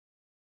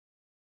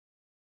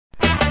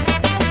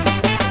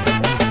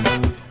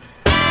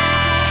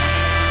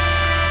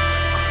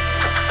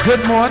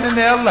Good morning,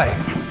 LA.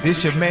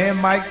 This your man,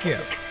 Mike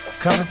Epps,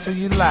 coming to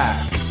you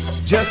live.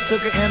 Just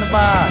took an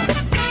antibiotic.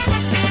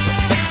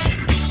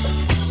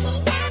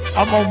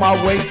 I'm on my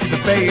way to the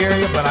Bay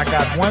Area, but I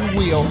got one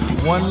wheel,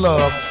 one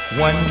love,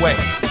 one way.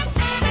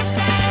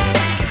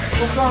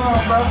 What's going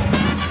on, brother?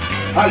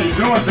 How you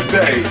doing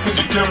today? Could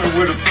you tell me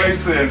where the place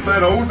is? Say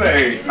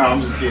Jose. No,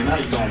 I'm just kidding. How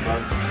you doing,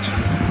 brother?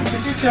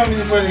 Could you tell me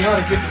how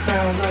to get the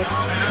sound right?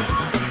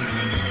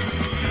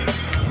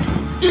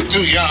 You're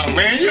too young,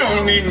 man. You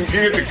don't even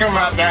get to come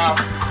out now.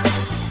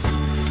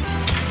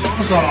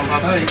 What's going on,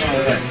 brother? How you doing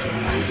today?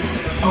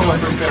 Oh, I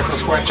do Fairfield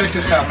Square. Check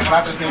this out, man.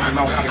 I just need to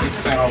know how to get to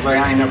San Jose.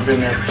 I ain't never been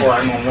there before.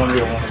 I'm on one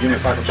wheel on a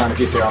unicycle trying to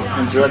get there.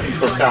 I'm directing to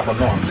go south or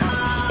north.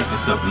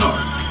 It's up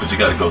north, but you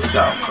gotta go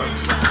south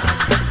first.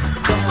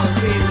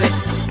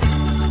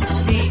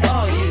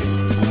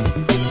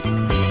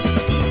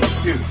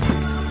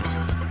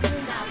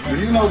 Do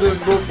you know this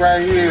book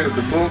right here is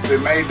the book that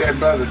made that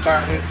brother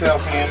turn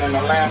himself in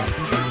Atlanta?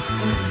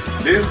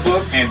 This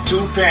book and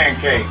 2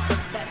 pancakes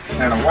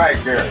and a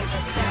white girl.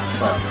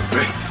 Sorry.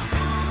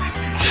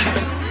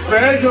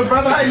 Hey, good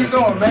brother, how you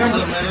doing, man?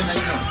 What's up, man? How you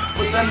doing?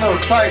 Put that little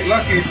tight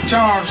Lucky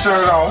Charm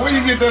shirt on. Where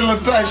you get that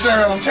little tight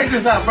shirt on? Check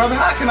this out, brother.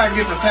 How can I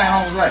get to San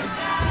Jose?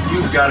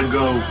 You gotta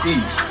go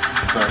east,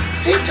 sir.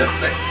 He just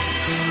said.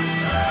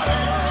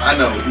 I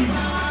know east.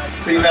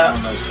 See now?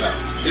 I know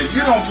south. If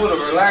you don't put a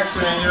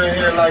relaxer in your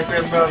hair like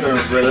that, brother,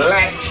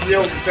 relax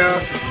your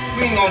stuff,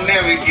 we ain't gonna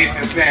never get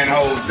to San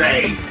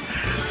Jose.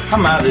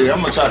 I'm out of here.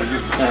 I'm gonna try to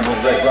get to San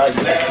Jose right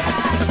now.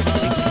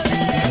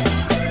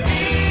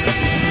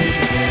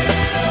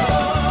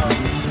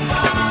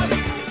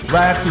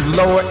 Ride through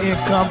lower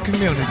income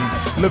communities,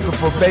 looking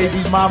for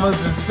baby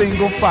mamas and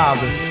single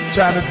fathers,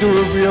 trying to do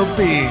it real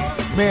big.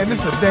 Man,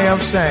 this is a damn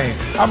shame.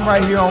 I'm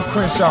right here on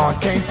Crenshaw and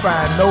can't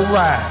find no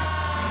ride.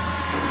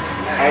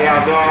 How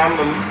y'all doing?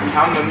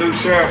 I'm the new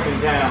sheriff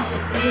in town.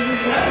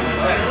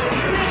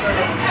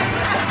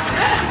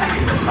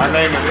 My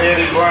name is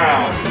Eddie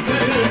Brown.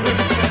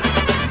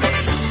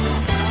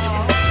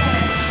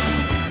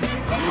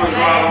 You would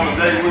go out on a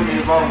date with me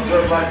if I was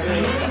just like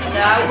this?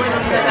 No, I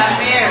wouldn't because I'm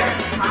married.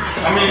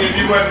 I mean, if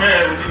you wasn't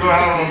married, would you go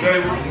out on a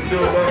date with me and do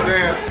it over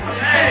there?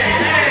 Hey!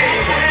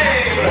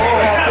 Whoa,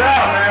 watch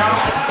out, man.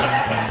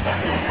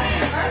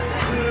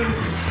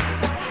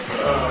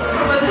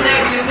 What's the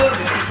name of your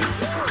movie?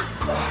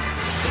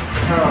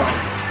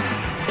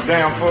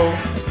 Damn fool.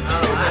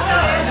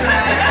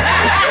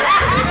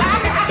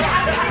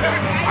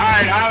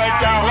 Alright, I'll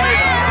let y'all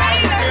later.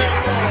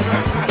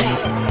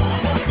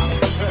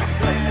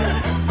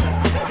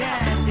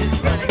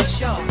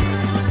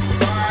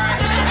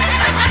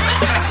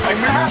 Hey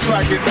man, how do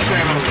I get to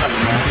San Jose,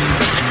 man?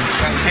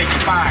 That'll take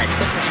you 5.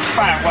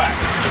 5 what?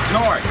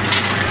 North.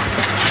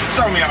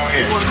 Show me out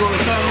here. You wanna go to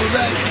San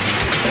Jose?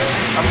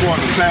 I'm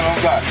going to San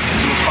Jose.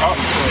 Oh,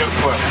 guess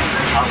what?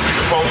 I'll see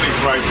the police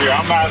right there.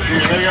 I'm out of here.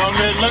 They on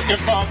there looking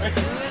for me.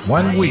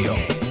 One wheel.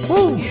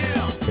 Woo!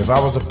 If I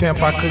was a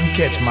pimp, I couldn't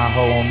catch my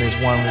hoe on this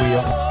one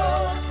wheel.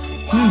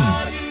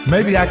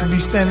 Maybe I could be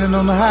standing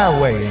on the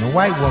highway and a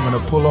white woman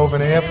will pull over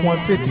in an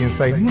F-150 and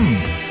say,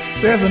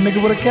 there's a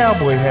nigga with a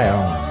cowboy hat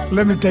on.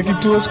 Let me take you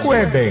to a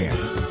square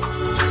dance.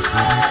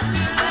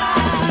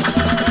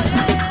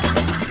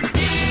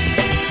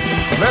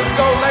 Let's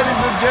go,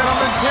 ladies and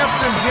gentlemen,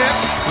 pimps and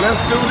gents.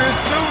 Let's do this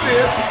to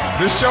this.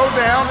 The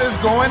showdown is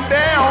going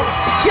down.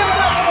 Give it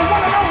up for the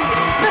one and only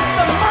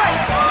Mr.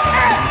 Mike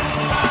Epps.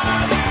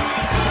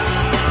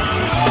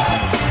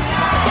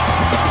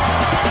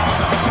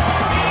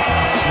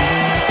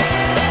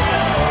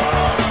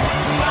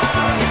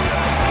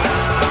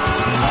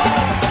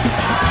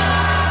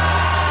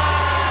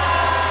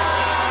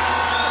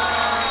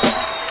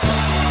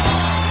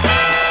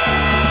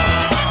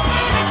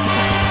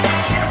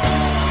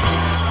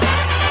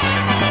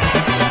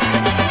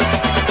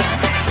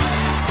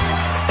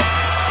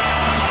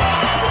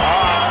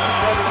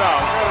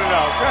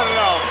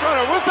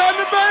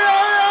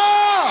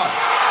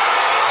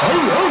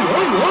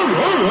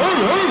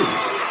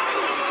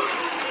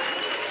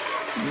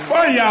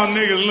 Boy, y'all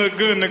niggas look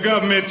good in the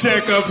government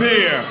check up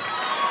here.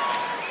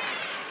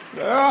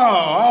 Oh,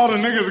 all the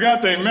niggas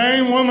got their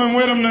main woman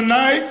with them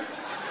tonight.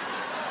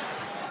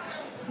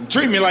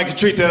 Treat me like you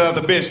treat that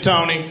other bitch,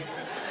 Tony.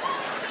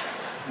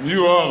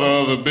 You are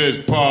the other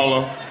bitch,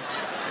 Paula.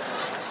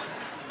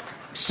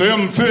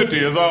 750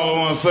 is all I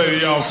want to say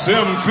to y'all.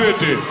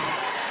 750.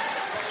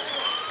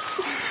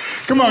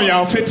 Come on,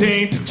 y'all.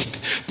 15 to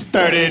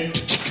 30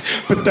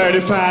 to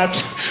 35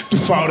 to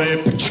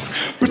 40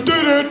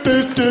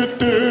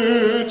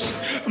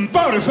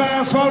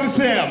 45,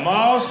 47.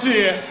 Oh,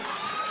 shit.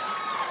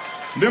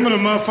 Them are the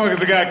motherfuckers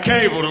that got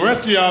cable. The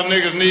rest of y'all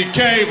niggas need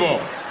cable.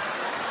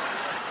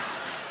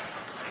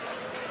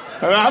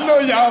 And I know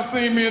y'all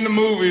seen me in the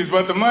movies,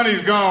 but the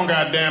money's gone,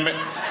 goddammit.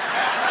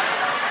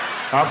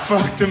 I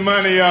fucked the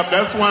money up.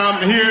 That's why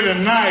I'm here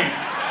tonight.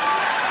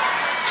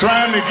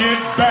 Trying to get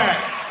back.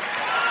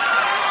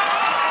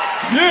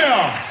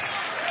 Yeah.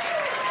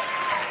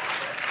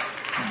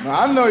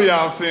 Now, I know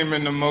y'all seen me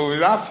in the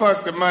movies. I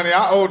fucked the money.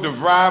 I owed the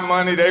Fry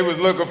money. They was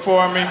looking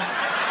for me.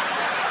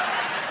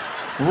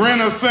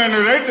 Rent a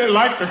center. They did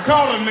like to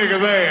call the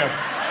nigga's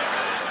ass.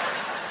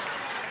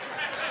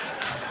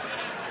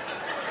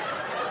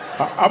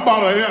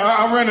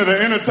 I rented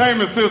an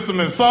entertainment system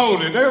and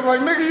sold it. They was like,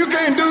 nigga, you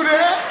can't do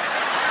that.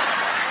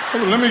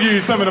 Let me give you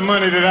some of the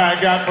money that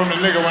I got from the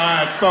nigga when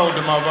I had sold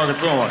the motherfucker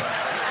to him.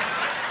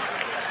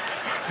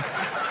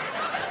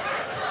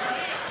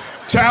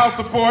 Child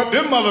support,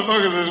 them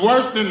motherfuckers is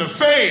worse than the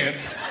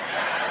feds.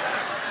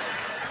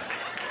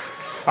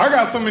 I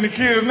got so many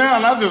kids now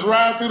and I just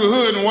ride through the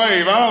hood and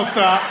wave. I don't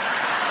stop.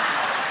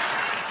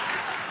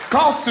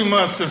 Costs too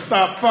much to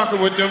stop fucking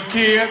with them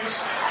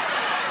kids.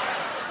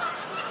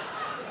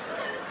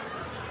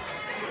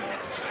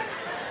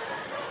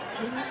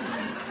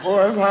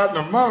 Boy, it's hot in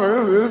the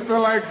mother. It feel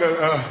like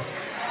the,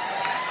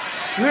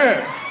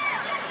 shit.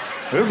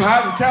 It's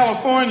hot in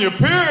California,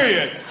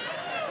 period.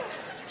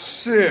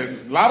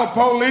 Shit, a lot of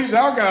police.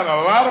 Y'all got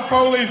a lot of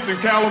police in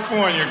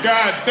California.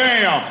 God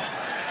damn.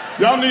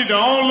 Y'all need their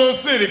own little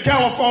city,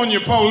 California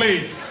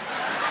police.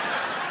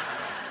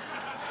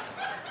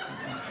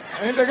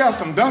 Ain't they got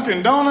some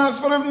Dunkin' Donuts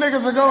for them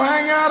niggas to go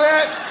hang out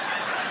at?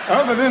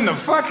 Other than the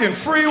fucking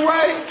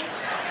freeway?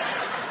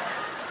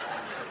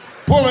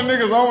 Pulling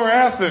niggas over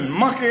asking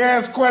monkey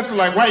ass questions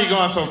like, why you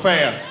going so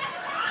fast?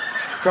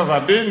 Cause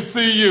I didn't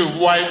see you,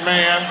 white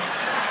man.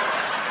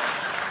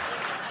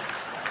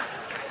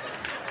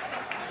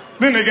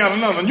 Then they got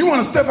another one. You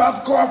wanna step out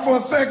the car for a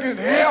second?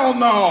 Hell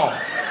no.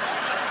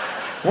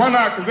 Why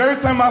not? Cause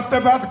every time I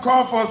step out the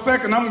car for a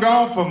second, I'm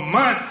gone for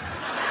months.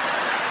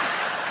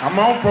 I'm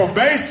on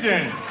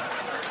probation.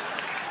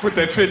 Put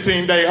that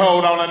 15-day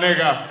hold on a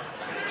nigga.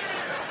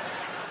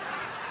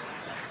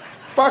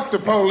 Fuck the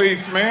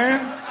police,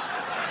 man.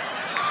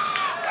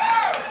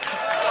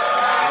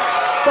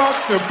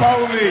 Fuck the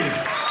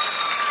police.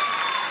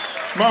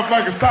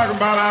 Motherfuckers talking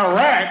about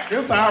Iraq.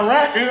 It's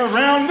Iraq and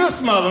around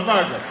this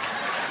motherfucker.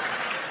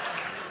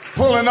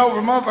 Pulling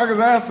over motherfuckers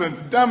asking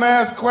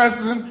dumbass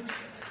questions.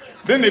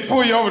 Then they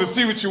pull you over to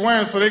see what you're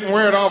wearing so they can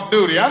wear it off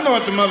duty. I know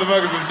what the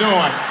motherfuckers is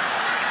doing.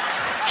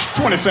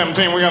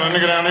 2017, we got a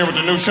nigga down here with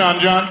the new Sean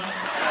John.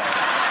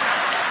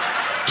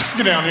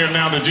 Get down here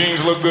now, the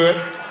jeans look good.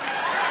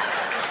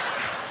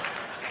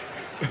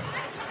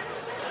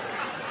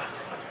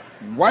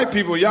 White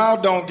people,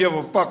 y'all don't give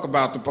a fuck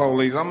about the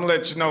police. I'm gonna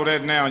let you know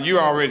that now. You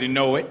already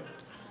know it.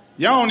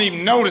 Y'all don't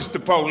even notice the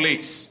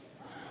police.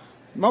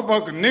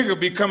 Motherfucker nigga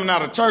be coming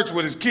out of church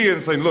with his kids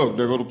and say, look,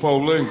 there go the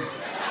police.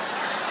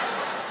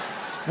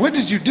 What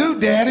did you do,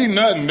 Daddy?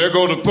 Nothing, there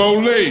go the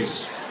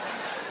police.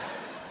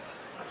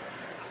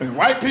 And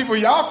white people,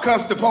 y'all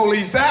cuss the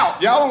police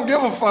out. Y'all don't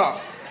give a fuck.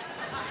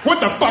 What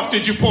the fuck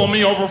did you pull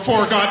me over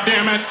for,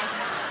 goddammit?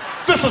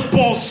 This is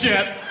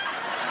bullshit.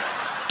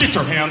 Get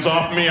your hands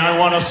off me, I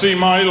want to see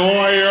my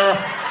lawyer.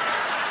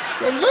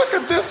 But look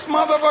at this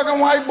motherfucking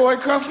white boy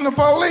cussing the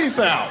police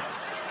out.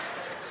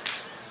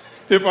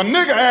 If a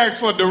nigga asks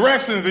for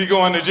directions, he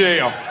going to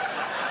jail.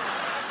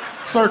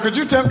 Sir, could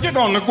you tell me, get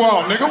on the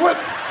wall, nigga, what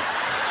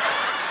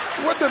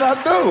did I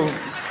do?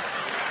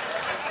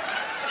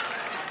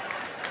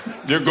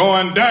 You're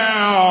going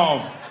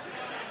down.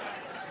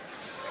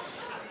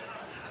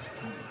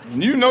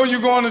 You know you're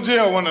going to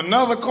jail when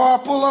another car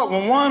pull up,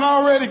 when one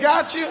already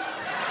got you.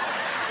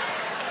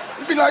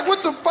 You'd be like,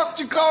 what the fuck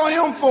you call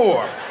him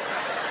for?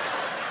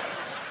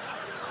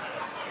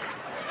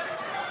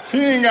 He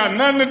ain't got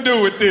nothing to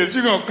do with this.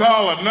 You're gonna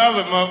call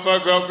another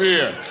motherfucker up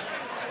here.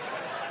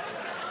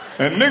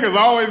 And niggas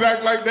always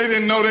act like they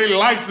didn't know their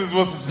license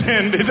was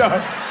suspended.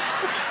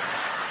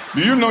 Do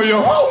you know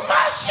your, oh,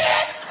 my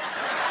shit?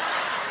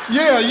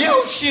 Yeah,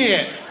 your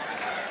shit.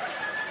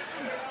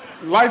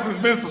 License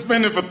been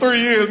suspended for 3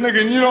 years, nigga,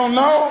 and you don't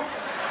know?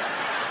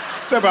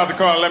 Step out the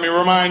car, let me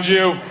remind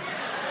you.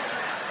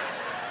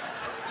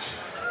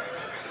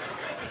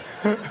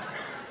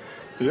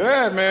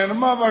 Yeah, man, the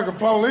motherfucking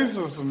police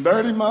are some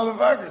dirty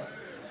motherfuckers.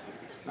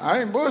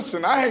 I ain't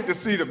bullshitting. I hate to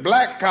see the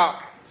black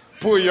cop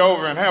pull you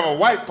over and have a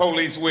white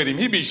police with him.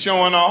 He be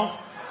showing off.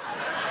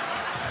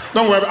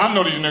 Don't worry, I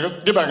know these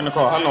niggas. Get back in the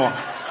car, I know them.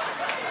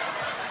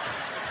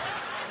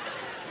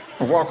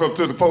 I walk up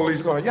to the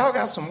police going, y'all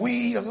got some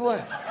weed or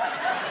what?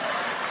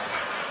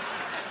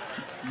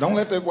 Don't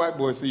let that white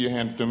boy see you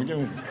hand it to me. Give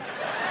me.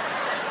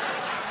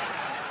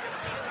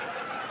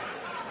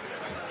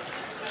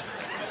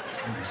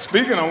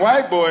 Speaking of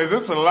white boys,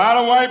 there's a lot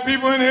of white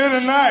people in here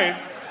tonight.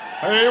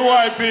 Hey,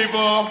 white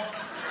people.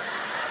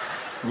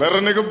 Let a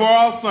nigga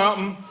borrow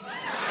something.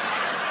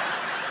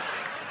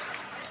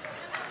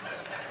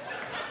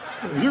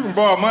 You can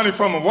borrow money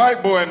from a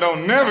white boy and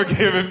don't never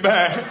give it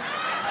back.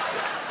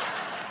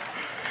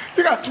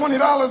 You got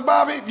 $20,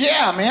 Bobby?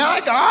 Yeah, man,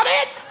 I got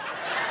it.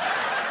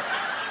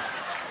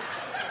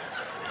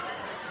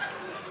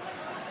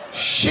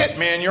 Shit,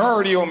 man, you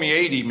already owe me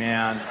 80,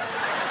 man.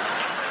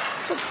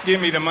 Just give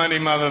me the money,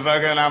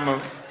 motherfucker,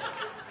 and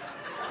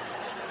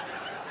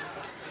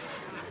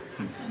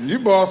You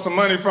borrow some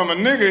money from a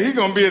nigga, he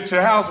gonna be at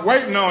your house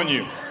waiting on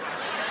you.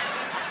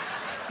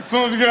 As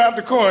soon as you get out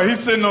the car, he's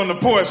sitting on the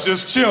porch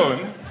just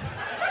chilling.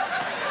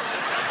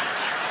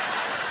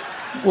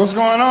 What's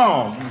going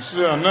on?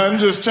 Still nothing,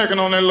 just checking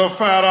on that little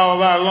 $5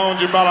 I loaned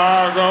you about an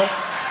hour ago.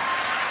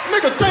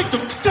 Nigga, take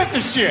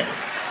the shit.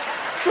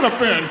 Sit up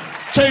here and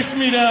chase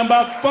me down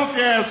about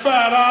funky ass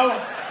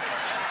 $5.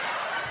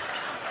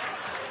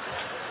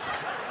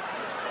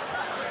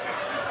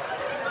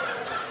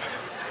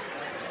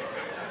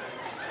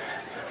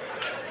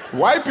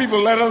 White people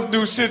let us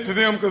do shit to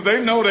them because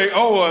they know they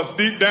owe us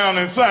deep down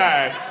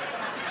inside.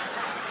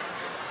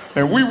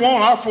 And we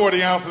want our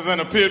 40 ounces in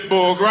a pit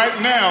bull right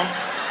now.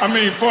 I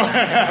mean, 40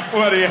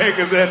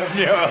 acres in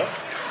the yard.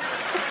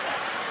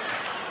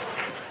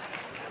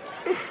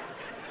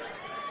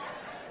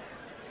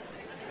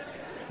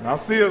 I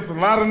see us a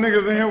lot of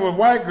niggas in here with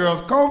white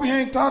girls. Kobe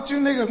ain't taught you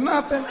niggas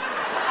nothing.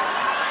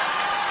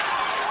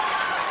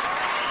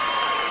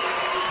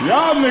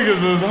 Y'all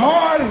niggas is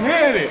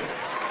hard-headed.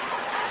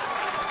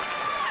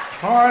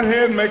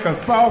 Hard-headed make a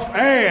soft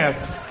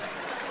ass.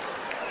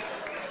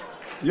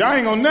 Y'all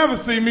ain't gonna never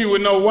see me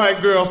with no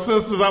white girl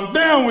sisters. I'm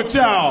down with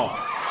y'all.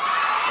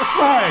 That's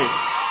right.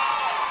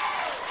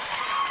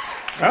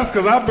 That's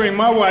because I bring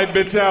my white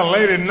bitch out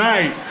late at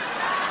night.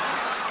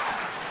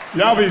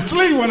 Y'all be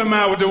asleep when I'm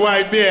out with the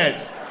white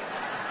bitch.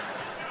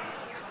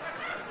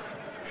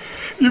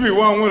 You be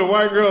walking with a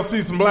white girl, see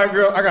some black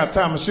girl. I got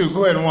time to shoot.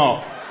 Go ahead and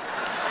walk.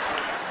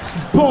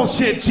 This is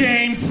bullshit,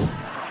 James.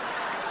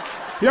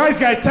 You always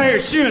gotta tell your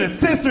shooting. The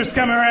sister's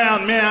coming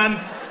around, man.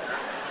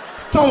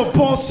 It's total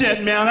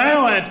bullshit, man. I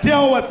don't want to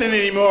deal with it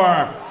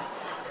anymore.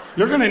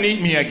 You're gonna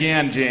need me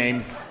again,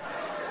 James.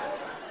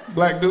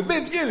 Black dude,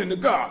 bitch, get in the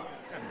car.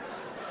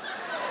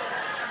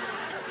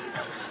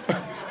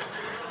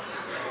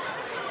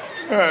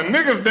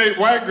 Niggas date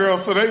white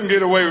girls so they can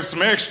get away with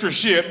some extra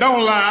shit.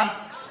 Don't lie.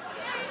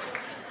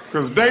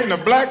 Because dating a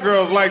black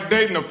girl is like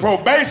dating a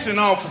probation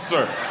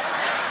officer.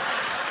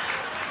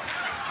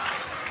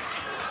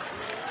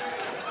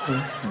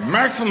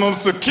 Maximum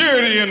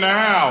security in the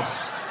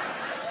house.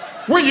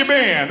 Where you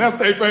been? That's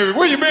their favorite.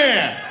 Where you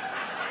been?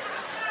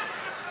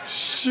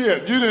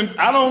 Shit, you didn't.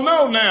 I don't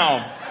know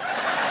now.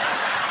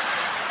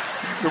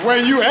 The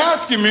way you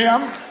asking me,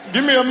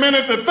 give me a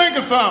minute to think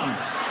of something.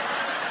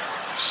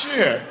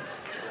 Shit.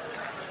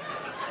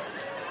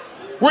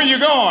 Where you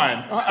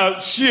going?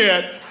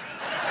 Shit.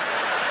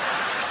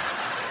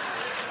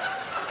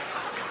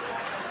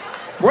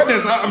 What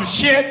does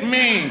shit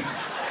mean?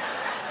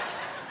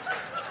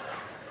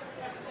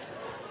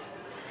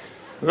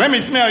 Let me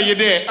smell your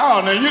dick.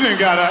 Oh, no, you didn't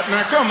got up.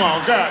 Now, come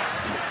on, God.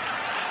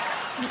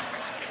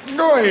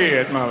 Go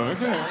ahead, mother.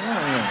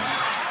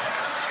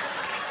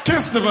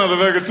 Kiss the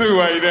motherfucker, too,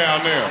 while you're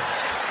down there.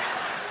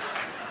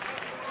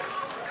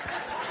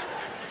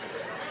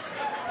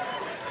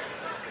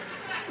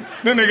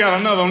 Then they got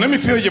another one. Let me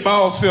feel your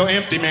balls feel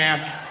empty, man.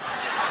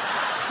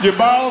 Your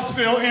balls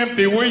feel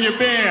empty. Where you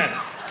been?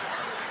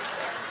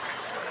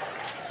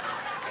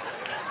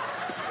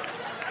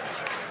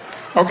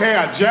 Okay,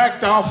 I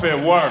jacked off at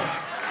work.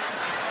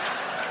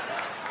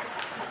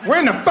 Where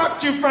in the fuck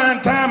did you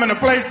find time and a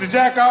place to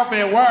jack off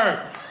at work?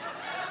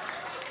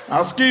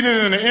 I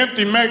skeeted in an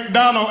empty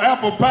McDonald's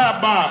apple pie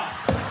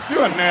box.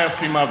 You a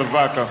nasty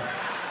motherfucker.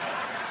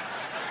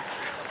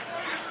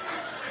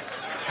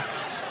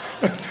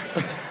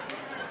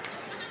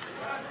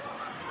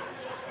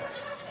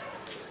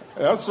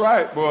 That's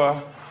right, boy.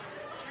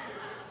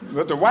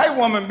 But the white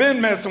woman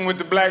been messing with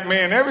the black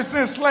man ever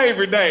since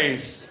slavery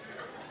days.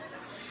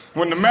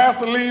 When the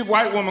master leave,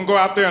 white woman go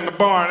out there in the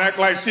bar and act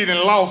like she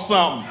done lost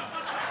something.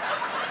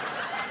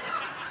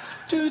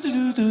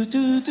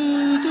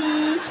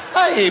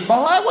 Hey,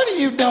 boy, what are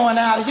you doing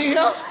out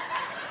here?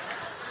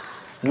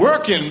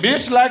 Working,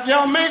 bitch, like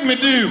y'all make me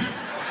do.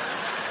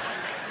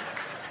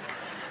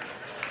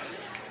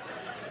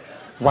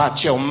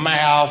 Watch your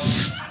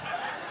mouth.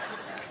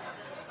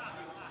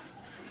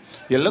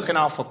 You're looking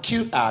awful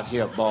cute out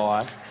here,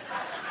 boy.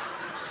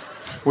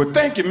 Well,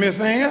 thank you, Miss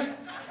Ann.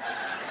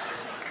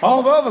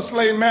 All the other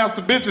slave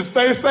master bitches,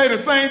 they say the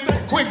same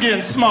thing. Quit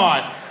getting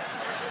smart.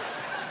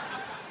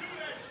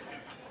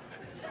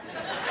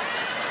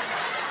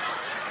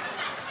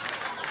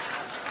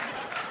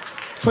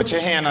 Put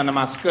your hand under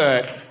my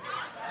skirt.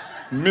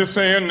 Miss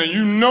Ann, now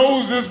you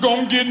know this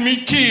gonna get me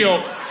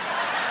killed.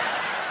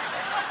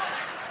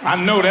 I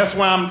know that's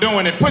why I'm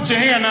doing it. Put your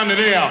hand under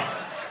there.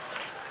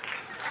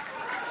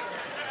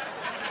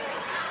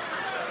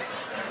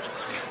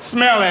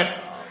 Smell it.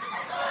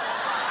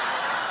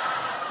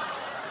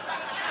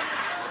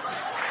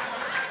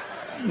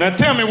 Now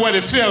tell me what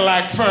it feel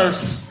like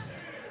first.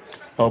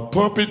 A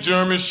puppy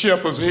German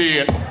shepherd's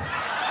head.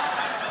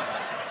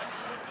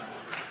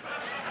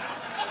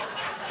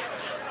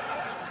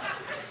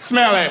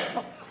 Smell it.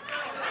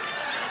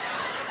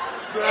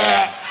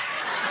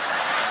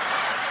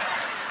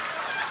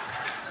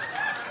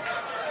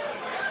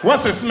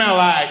 What's it smell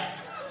like?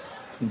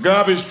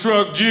 Garbage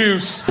truck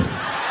juice.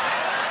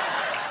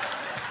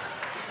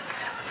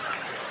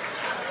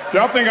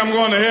 Y'all think I'm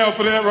going to hell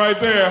for that right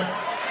there?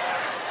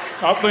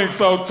 I think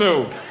so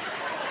too.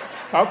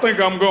 I think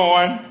I'm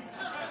going.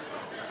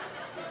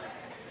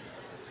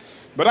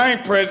 But I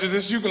ain't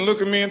prejudiced. You can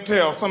look at me and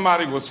tell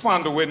somebody was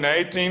fondled with in the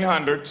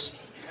 1800s.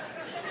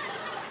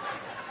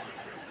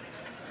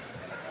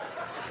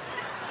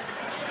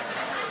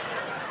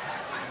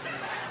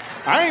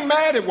 I ain't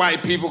mad at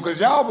white people because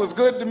y'all was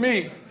good to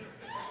me.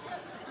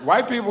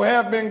 White people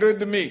have been good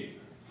to me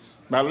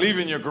by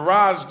leaving your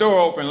garage door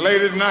open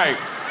late at night.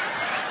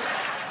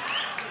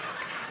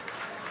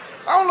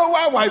 I don't know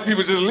why white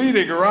people just leave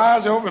their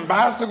garage open,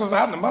 bicycles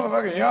out in the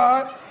motherfucking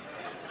yard.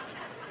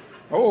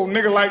 Old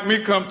nigga like me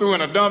come through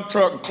in a dump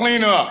truck and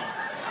clean up.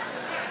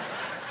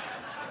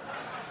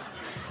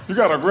 You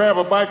gotta grab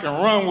a bike and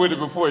run with it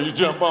before you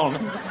jump on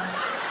it.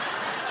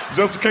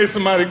 Just in case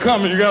somebody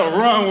coming, you gotta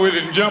run with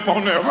it and jump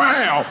on there.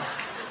 Wow.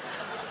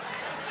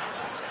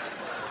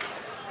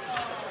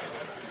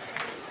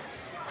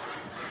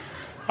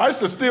 I used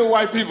to steal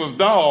white people's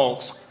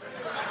dogs.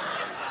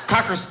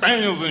 Cocker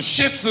spaniels and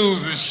shih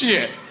tzus and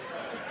shit.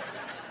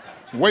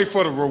 Wait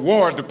for the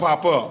reward to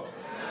pop up.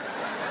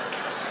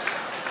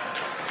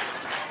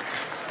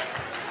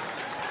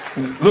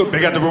 Look, they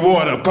got the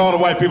reward up. Call the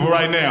white people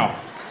right now.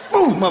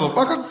 Ooh,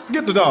 motherfucker,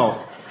 get the dog.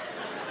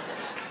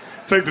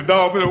 Take the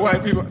dog to the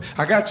white people.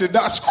 I got your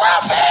dog.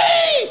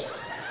 Scruffy!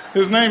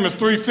 His name is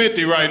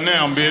 350 right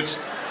now, bitch.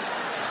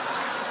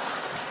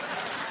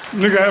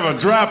 Nigga have a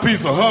dry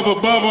piece of Hubba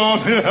Bubba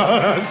on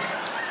here.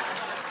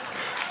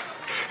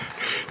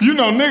 You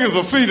know niggas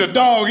will feed a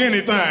dog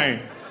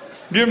anything.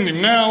 Giving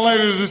him now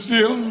laters and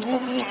shit.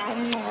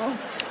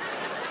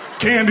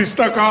 Candy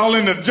stuck all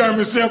in the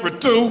German Shepherd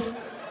tooth.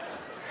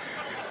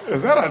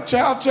 Is that a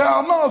chow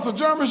chow? No, it's a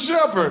German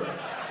Shepherd.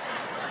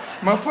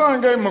 My son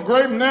gave him a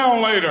grape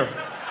now later.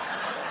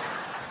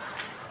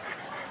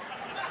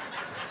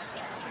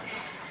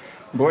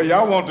 Boy,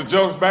 y'all want the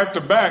jokes back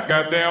to back,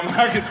 goddamn,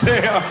 I can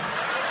tell.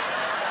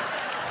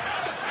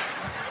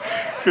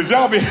 Cause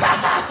y'all be,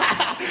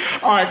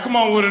 all right, come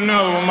on with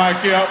another one,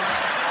 Mike Epps.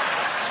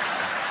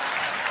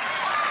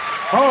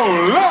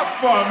 Hold up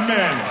for a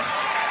minute.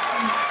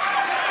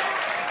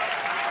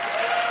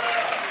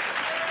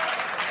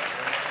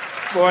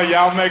 Boy,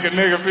 y'all make a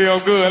nigga feel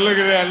good. Look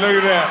at that, look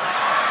at that.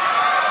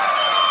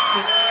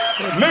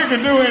 Nigga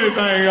can do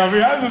anything up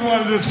here. I just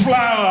want to just fly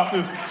up.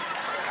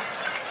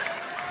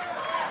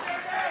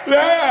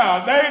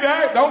 Yeah,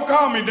 Day-Day. Don't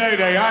call me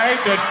Day-Day. I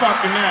hate that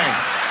fucking name.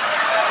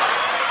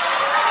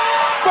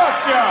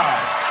 Fuck y'all.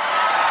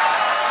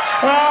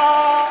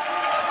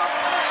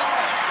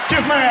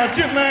 Kiss my ass,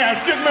 kiss my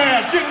ass, kiss my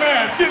ass, kiss my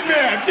ass, kiss my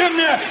ass, kiss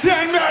my ass, kiss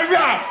my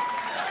ass.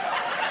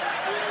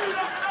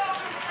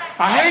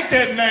 I hate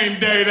that name,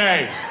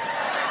 Day-Day.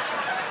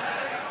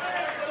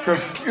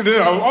 Because an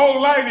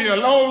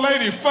old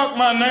lady fucked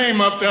my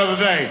name up the other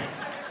day.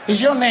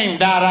 Is your name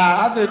Dada?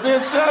 I said,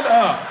 bitch, shut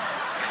up.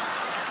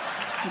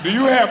 Do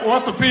you have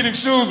orthopedic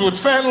shoes with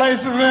fat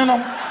laces in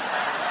them?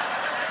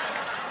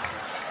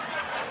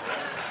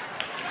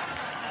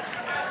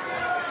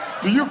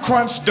 Do you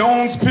crunch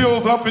Doan's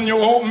pills up in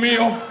your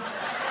oatmeal?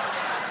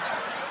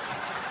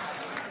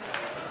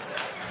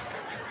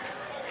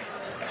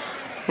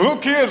 Little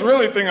kids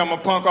really think I'm a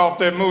punk off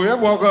that movie. I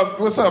woke up,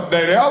 what's up,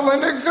 Daddy? I was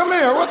like, nigga, come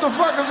here. What the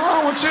fuck is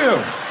wrong with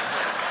you?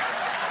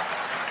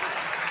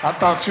 I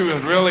thought you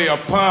was really a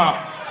punk.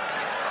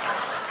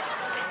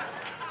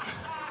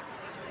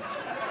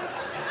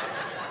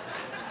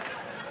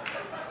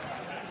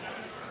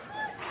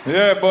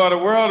 Yeah, boy, the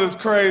world is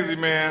crazy,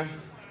 man.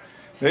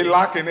 They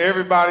locking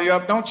everybody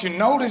up. Don't you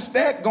notice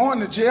that? Going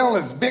to jail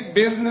is big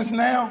business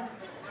now.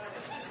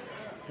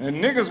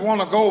 And niggas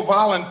want to go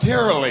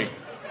voluntarily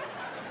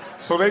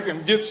so they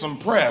can get some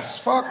press.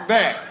 Fuck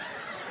that.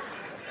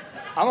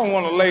 I don't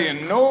want to lay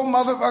in no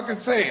motherfucking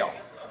cell.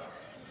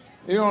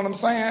 You know what I'm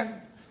saying?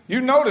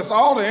 You notice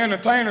all the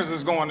entertainers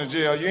is going to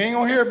jail. You ain't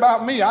gonna hear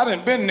about me. I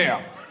done been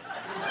there.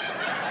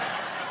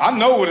 I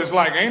know what it's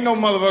like. Ain't no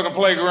motherfucking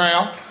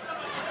playground.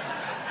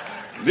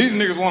 These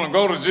niggas want to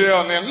go to jail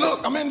and then,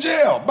 look, I'm in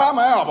jail. Buy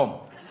my album.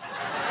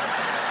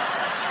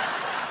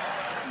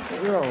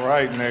 You're all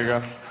right,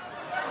 nigga.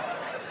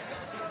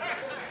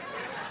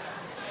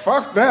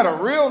 Fuck that. A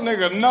real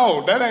nigga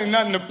know that ain't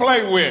nothing to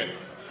play with.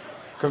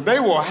 Because they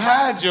will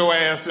hide your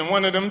ass in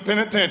one of them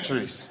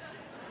penitentiaries.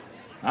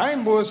 I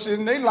ain't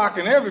bullshitting. They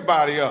locking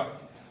everybody up.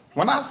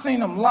 When I seen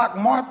them lock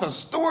Martha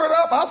Stewart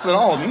up, I said,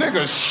 oh,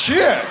 nigga,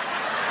 shit.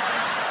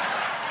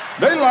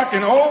 They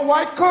locking old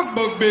white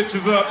cookbook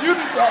bitches up.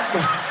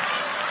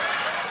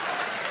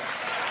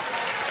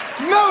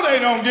 No, they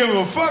don't give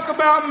a fuck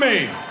about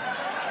me.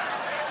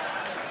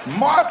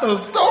 Martha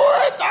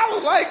Stewart? I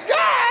was like,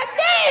 God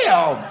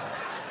damn.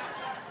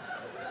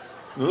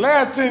 The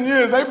last 10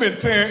 years, they've been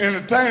tearing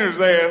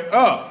entertainers' ass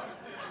up.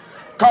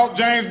 Caught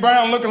James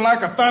Brown looking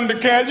like a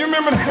Thundercat. You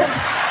remember that?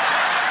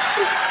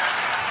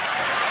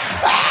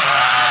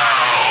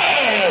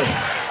 Hey!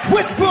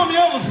 What you pull me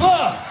over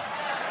for?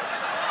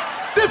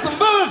 This some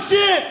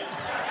bullshit.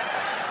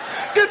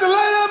 Get the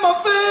light out my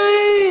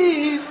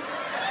face.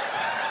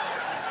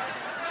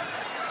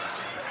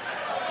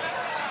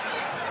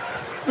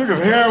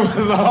 Nigga's hair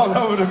was all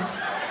over the...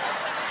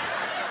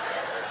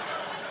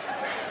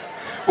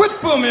 What you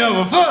pull me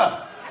over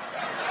for?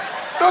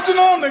 Don't you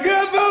know I'm the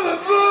Godfather?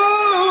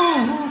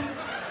 Zoo.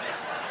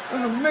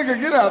 There's a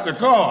nigga, get out the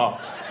car.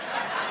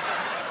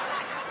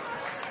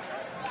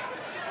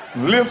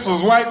 Lips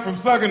was white from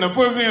sucking the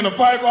pussy in the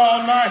pipe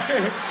all night.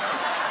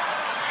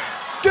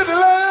 Get the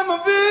light out of my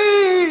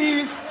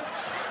face.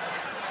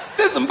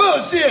 This some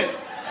bullshit.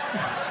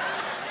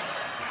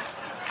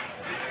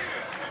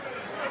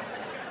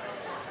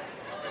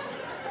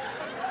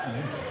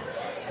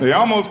 They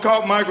almost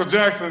caught Michael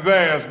Jackson's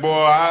ass,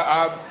 boy.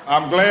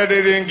 I'm glad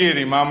they didn't get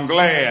him. I'm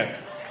glad.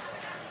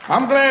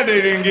 I'm glad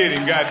they didn't get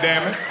him,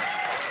 goddammit.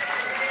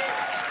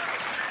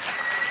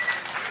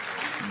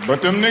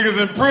 But them niggas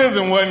in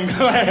prison wasn't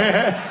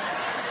glad.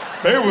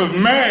 They was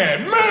mad.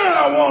 Man,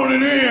 I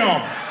wanted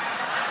him.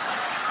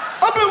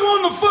 I've been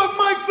wanting to fuck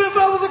Mike since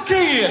I was a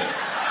kid.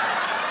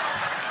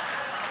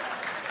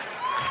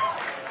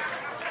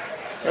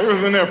 They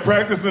was in there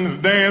practicing his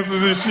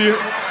dances and shit.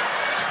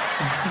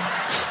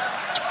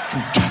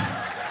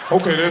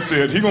 Okay, that's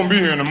it. He gonna be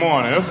here in the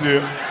morning. That's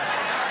it.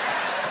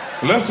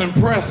 Let's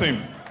impress him.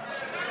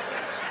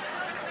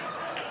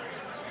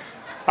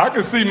 I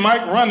can see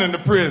Mike running to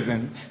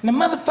prison. Now,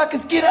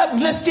 motherfuckers, get up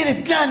and let's get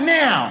it done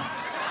now.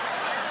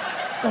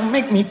 Don't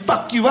make me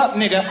fuck you up,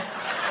 nigga.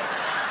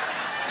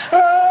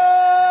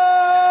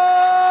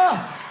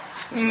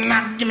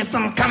 Now give me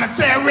some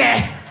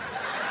commissary.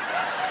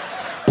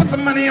 Put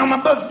some money on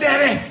my books,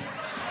 daddy.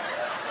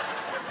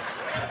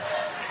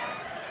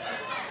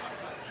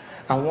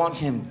 I want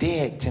him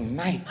dead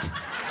tonight.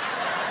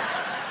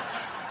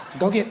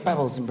 Go get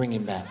Bubbles and bring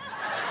him back.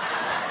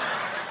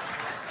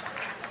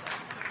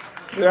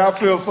 Yeah, I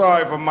feel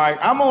sorry for Mike.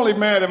 I'm only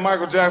mad at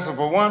Michael Jackson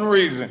for one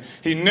reason.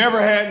 He never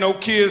had no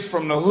kids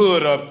from the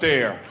hood up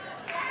there.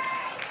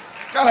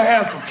 Gotta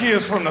have some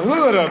kids from the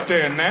hood up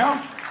there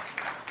now.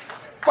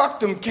 Fuck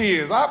them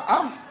kids.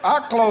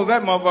 I close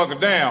that motherfucker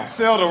down.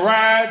 Sell the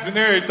rides and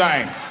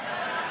everything.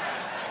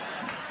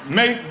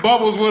 Make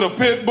Bubbles with a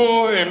pit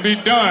bull and be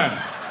done.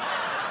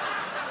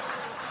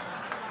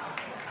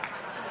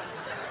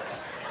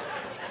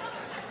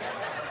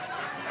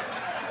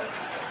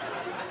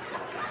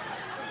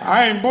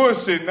 I ain't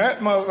bullshitting. That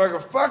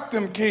motherfucker, fuck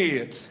them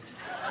kids.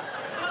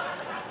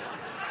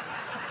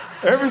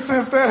 Ever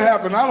since that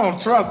happened, I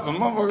don't trust them.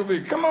 Motherfucker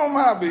be, come on,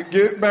 Bobby,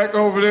 get back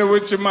over there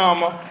with your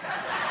mama.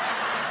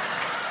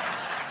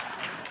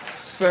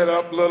 Set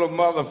up little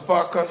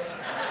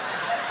motherfuckers.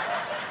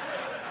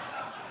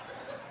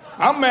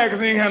 I'm mad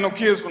because he ain't had no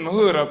kids from the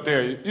hood up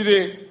there. You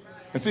dig?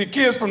 And see,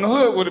 kids from the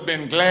hood would have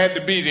been glad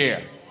to be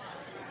there.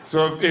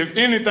 So if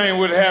anything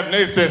would have happened,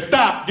 they said,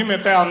 stop, give me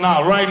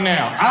 $1,000 right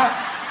now.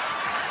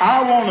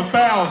 I want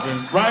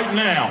 1,000 right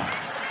now.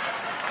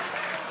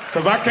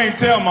 Cause I can't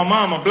tell my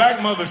mama,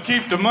 black mothers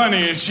keep the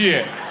money and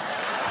shit.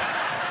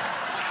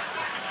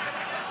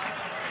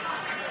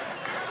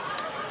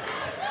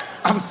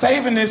 I'm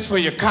saving this for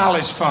your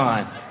college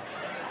fund.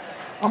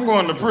 I'm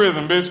going to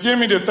prison, bitch. Give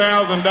me the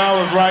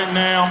 $1,000 right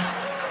now.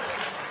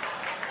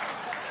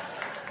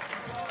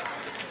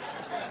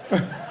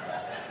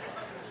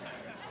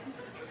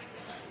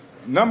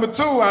 Number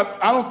two, I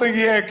don't think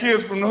he had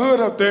kids from the hood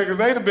up there because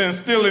they'd have been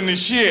stealing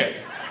his shit.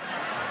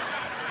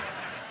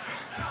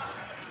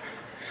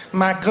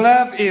 My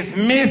glove is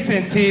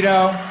missing,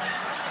 Tito.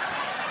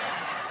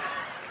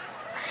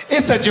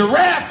 It's a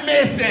giraffe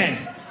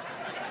missing.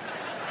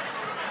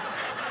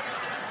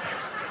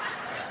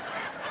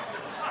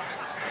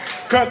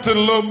 Cut to the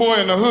little boy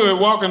in the hood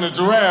walking the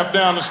giraffe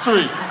down the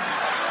street.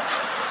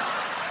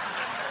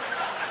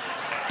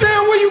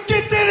 Damn, where you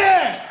get that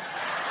at?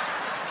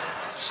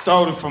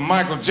 Stole it from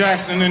Michael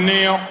Jackson and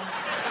them.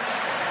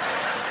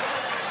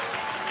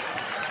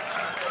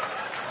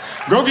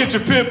 Go get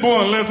your pit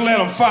bull and let's let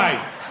them fight.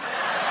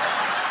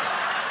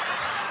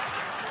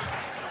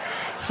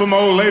 Some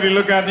old lady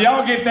look out,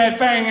 y'all get that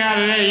thing out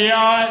of their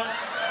yard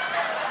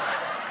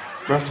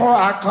before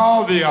I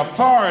call the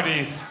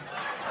authorities.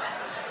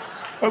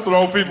 That's what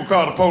old people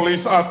call the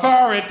police,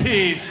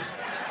 authorities.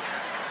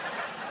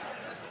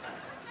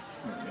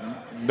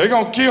 They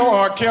gonna kill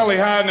R. Kelly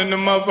hiding in the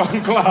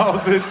motherfucking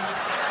closets.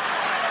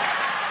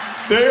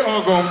 They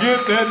are gonna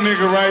get that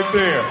nigga right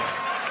there.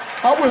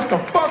 I wish the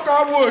fuck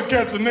I would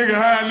catch a nigga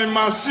hiding in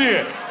my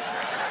shit.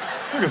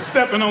 Nigga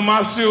stepping on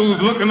my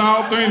shoes, looking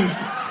all through.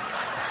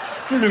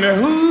 Look at that,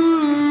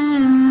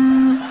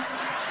 ooh.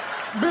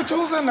 Bitch,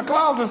 who's in the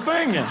closet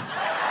singing?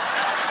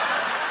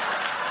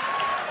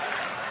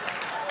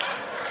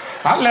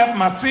 I left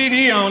my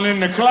CD on in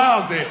the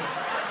closet.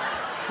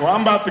 Well,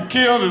 I'm about to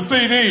kill the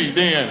CD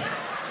then.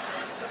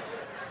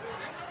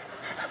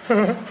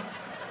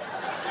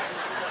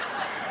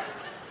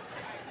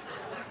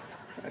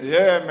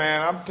 Yeah,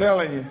 man, I'm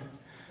telling you.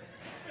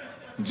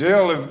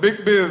 Jail is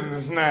big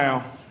business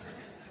now.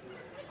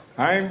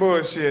 I ain't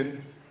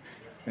bullshitting.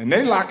 And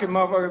they locking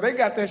motherfuckers, they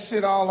got that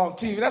shit all on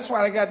TV. That's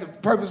why they got the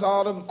purpose of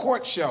all them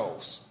court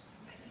shows.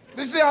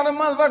 You see all them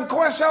motherfucking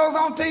court shows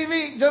on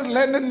TV? Just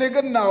letting the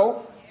nigga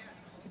know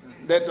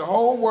that the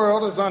whole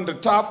world is under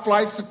top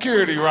flight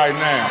security right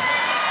now.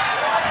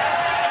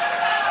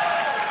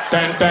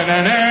 Dun, dun,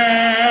 dun, dun.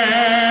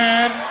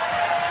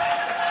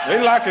 They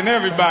locking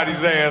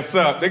everybody's ass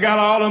up. They got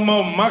all them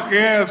old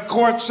monkey-ass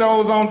court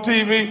shows on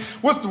TV.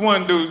 What's the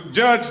one dude?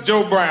 Judge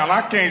Joe Brown.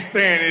 I can't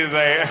stand his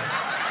ass.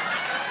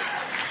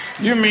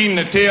 You mean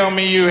to tell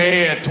me you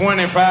had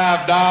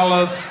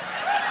 $25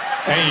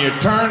 and you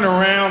turned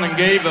around and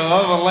gave the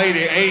other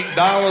lady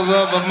 $8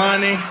 of the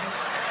money?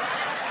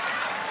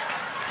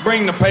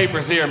 Bring the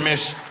papers here,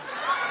 Miss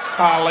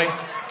Holly.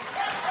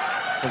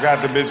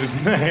 Forgot the bitch's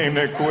name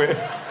that quit.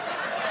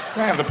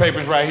 I have the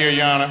papers right here,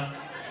 Your Honor.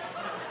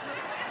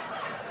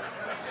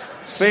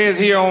 Says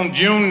here on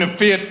June the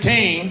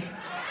 15th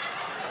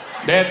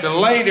that the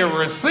lady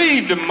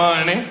received the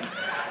money.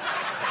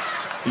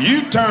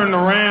 You turned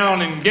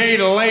around and gave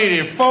the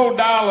lady $4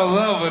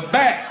 of it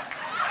back.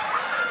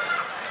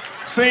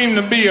 Seemed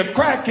to be a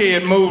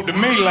crackhead move to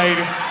me,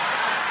 lady.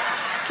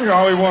 You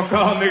always want to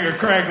call a nigga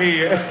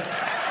crackhead.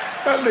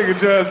 That nigga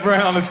Judge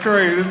Brown is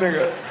crazy,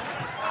 nigga.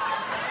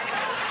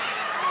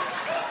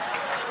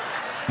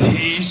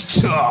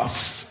 He's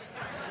tough.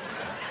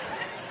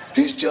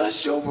 He's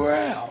Judge Joe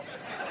Brown.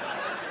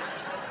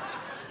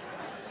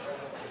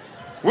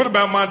 What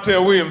about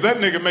Montel Williams? That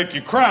nigga make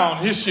you cry on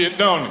his shit,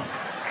 don't he?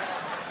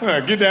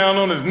 Get down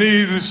on his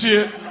knees and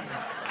shit.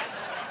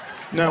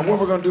 Now, what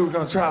we're gonna do, we're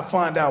gonna try to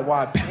find out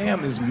why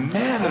Pam is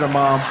mad at her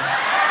mom.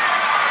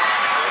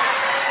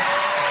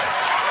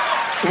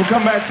 When we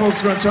come back,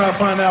 folks, we're gonna try to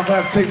find out if I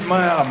have to take the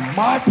money out of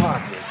my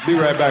pocket. Be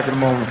right back in a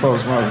moment,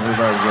 folks. Be like,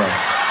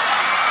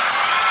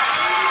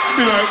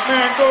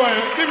 man, go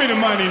ahead, give me the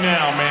money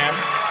now, man.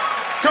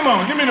 Come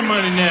on, give me the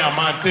money now,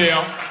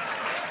 Montel.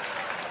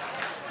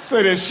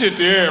 Say that shit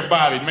to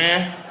everybody,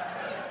 man.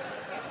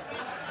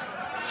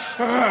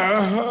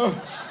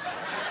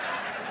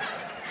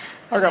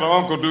 I got an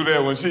uncle do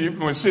that when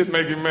shit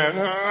make him mad.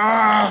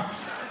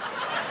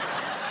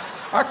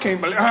 I can't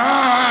believe.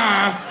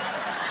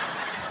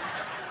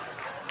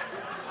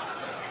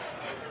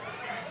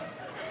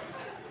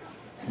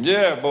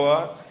 Yeah,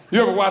 boy.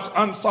 You ever watch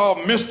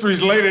Unsolved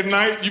Mysteries late at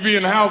night? You be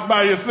in the house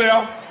by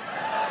yourself?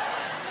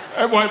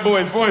 That white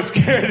boy's voice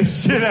scared the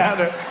shit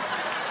out of her.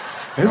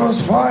 It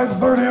was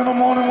 5:30 in the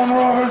morning when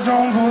Robert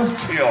Jones was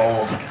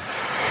killed.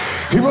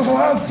 He was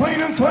last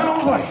seen in San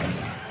Jose.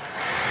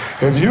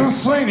 If you've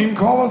seen him,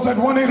 call us at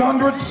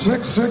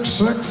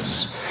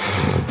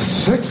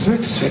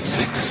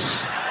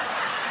 1-800-666-6666.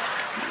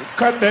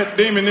 Cut that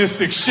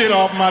demonistic shit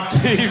off my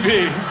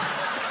TV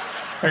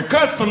and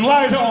cut some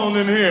light on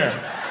in here.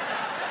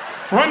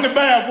 Run the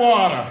bath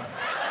water.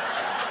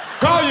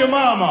 Call your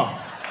mama.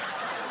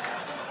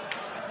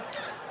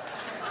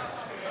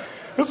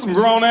 There's some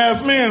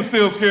grown-ass men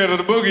still scared of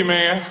the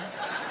boogeyman.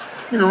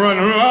 You can run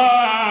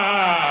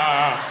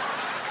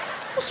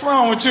What's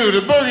wrong with you? The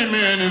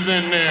boogeyman is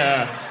in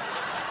there.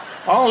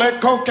 All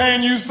that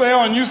cocaine you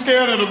sell and you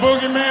scared of the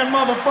boogeyman,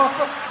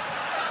 motherfucker?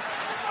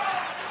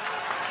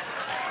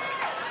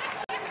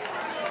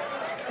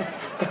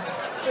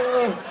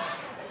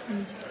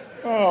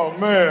 Oh,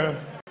 man.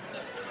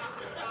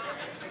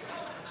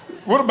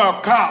 What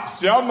about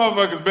cops? Y'all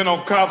motherfuckers been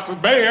on cops in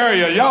the Bay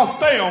Area. Y'all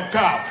stay on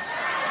cops.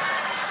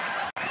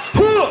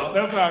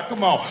 That's right,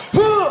 come on.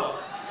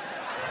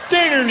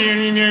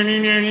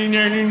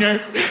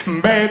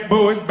 Bad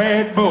boys,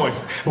 bad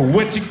boys.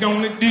 What you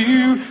gonna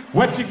do?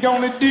 What you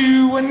gonna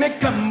do when they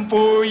come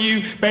for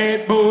you?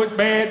 Bad boys,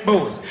 bad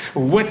boys.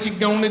 What you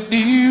gonna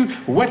do?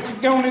 What you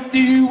gonna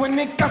do when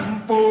they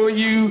come for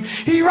you?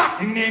 He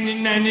rockin'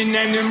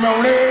 and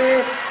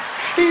rollin'.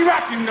 He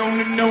rockin'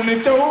 on the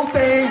toe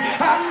thing.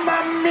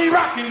 I'm me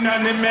rockin'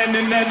 on the man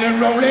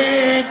and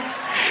rollin'.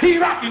 He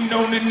rockin'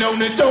 on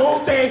the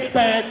toe thing.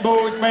 Bad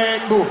boys,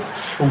 bad boys.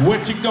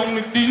 What you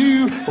gonna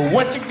do?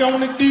 What you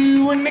gonna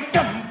do when they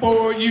come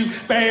for you?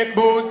 Bad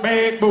boys,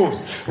 bad boys.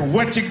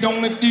 What you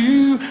gonna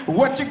do?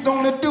 What you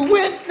gonna do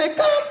when they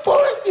come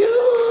for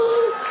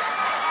you?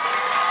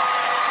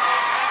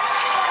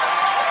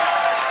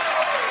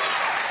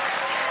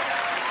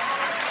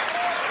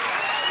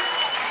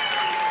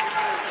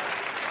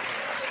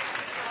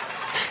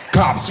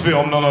 Cops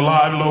filmed on a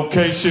live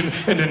location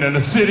and then in a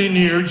city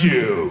near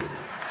you.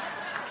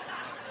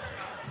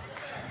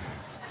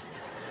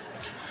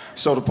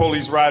 So the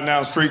police riding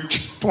down the street,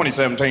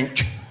 2017.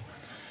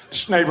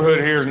 This neighborhood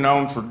here is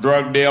known for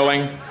drug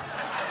dealing,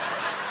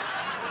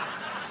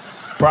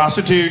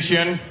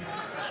 prostitution.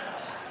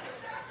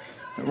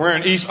 We're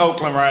in East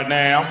Oakland right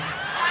now.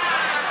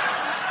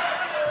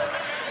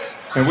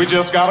 And we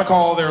just got a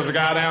call. There's a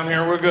guy down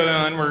here we're good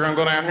on. We're gonna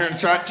go down here and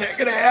try to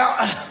check it out.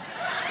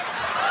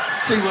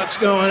 See what's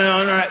going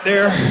on right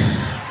there.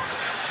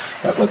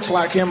 That looks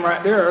like him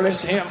right there. Let's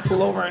see him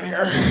pull over in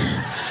here.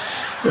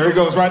 There he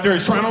goes right there.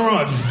 He's trying to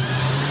run.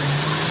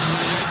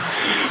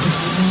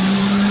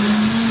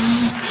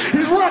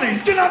 He's running.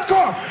 He's getting out the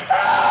car.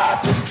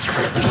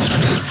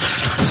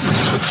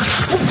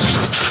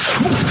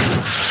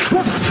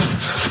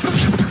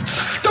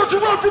 Don't you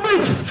run for me.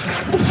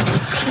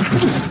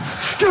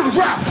 Get on the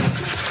ground.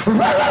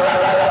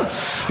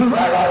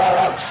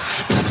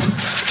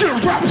 Get on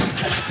the ground.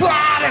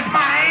 That's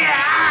my ear.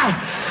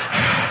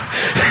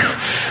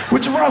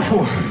 What'd you run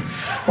for?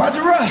 Why'd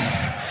you run?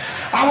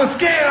 I was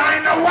scared. I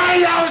didn't know why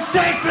y'all was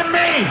chasing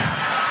me.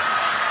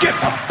 Get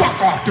the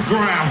fuck off the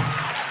ground.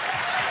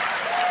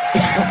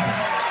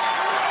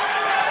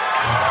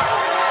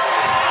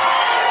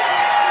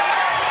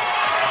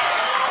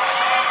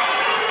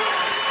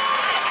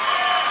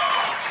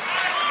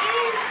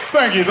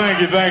 Thank you, thank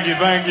you, thank you,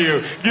 thank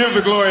you. Give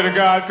the glory to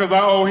God because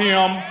I owe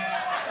him.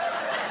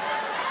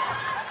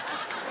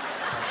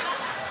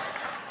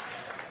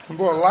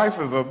 Boy, life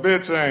is a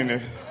bitch, ain't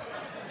it?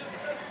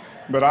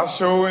 But I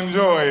sure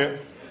enjoy it.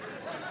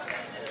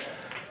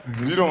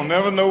 You don't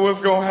never know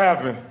what's gonna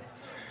happen.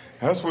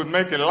 That's what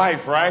make it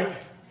life, right?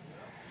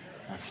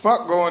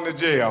 Fuck going to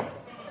jail.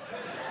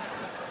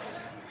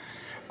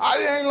 I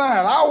ain't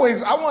lying. I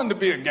wanted to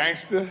be a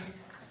gangster.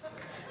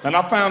 And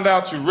I found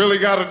out you really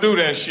gotta do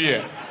that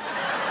shit.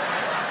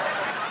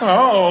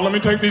 Oh, let me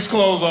take these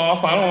clothes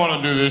off. I don't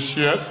want to do this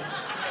shit.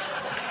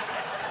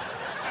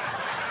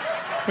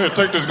 Here,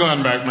 take this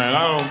gun back, man.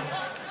 I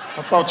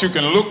thought you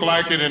can look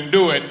like it and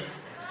do it.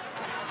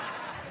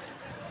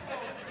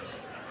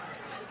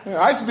 Yeah,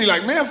 I used to be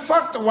like, man,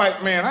 fuck the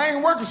white man. I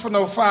ain't working for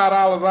no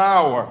 $5 an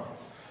hour.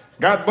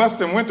 Got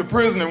busted and went to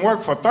prison and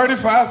worked for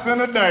 35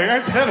 cents a day.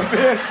 Ain't that a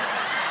bitch?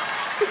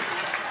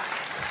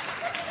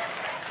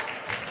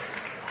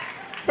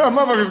 Yeah,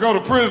 motherfuckers go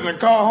to prison and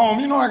call home.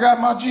 You know I got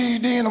my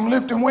GED and I'm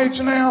lifting weights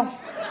now.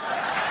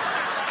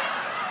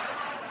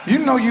 You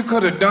know you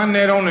could have done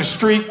that on the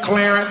street,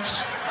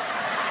 Clarence.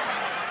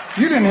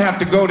 You didn't have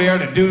to go there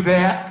to do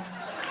that.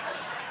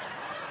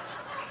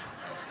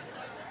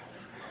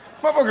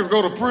 Motherfuckers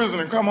go to prison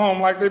and come home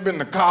like they've been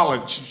to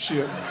college and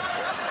shit.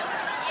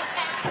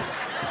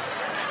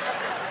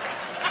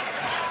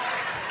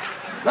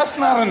 That's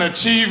not an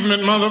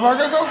achievement,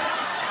 motherfucker. Go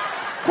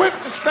quit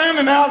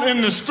standing out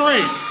in the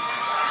street.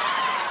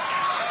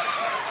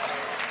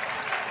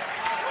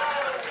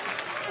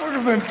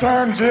 Then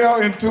turn jail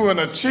into an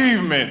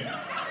achievement.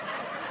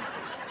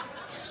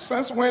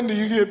 Since when do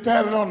you get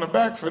patted on the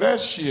back for that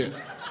shit?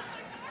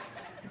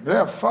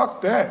 Yeah,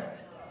 fuck that.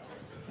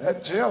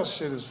 That jail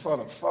shit is for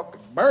the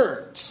fucking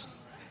birds.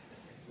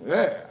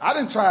 Yeah, I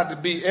done tried to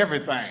be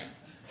everything.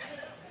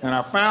 And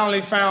I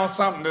finally found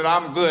something that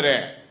I'm good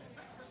at.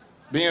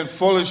 Being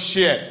full of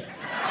shit.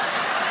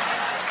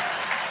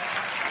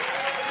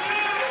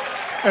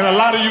 And a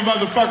lot of you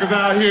motherfuckers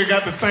out here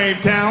got the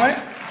same talent.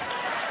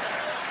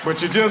 But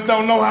you just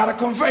don't know how to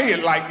convey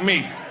it like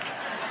me.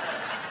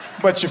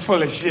 But you're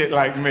full of shit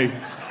like me.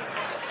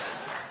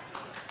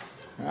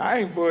 I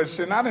ain't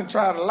bullshitting. I done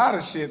tried a lot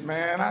of shit,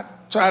 man. I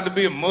tried to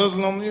be a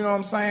Muslim, you know what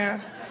I'm saying?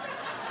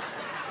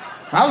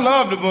 I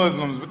love the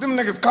Muslims, but them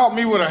niggas caught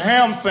me with a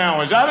ham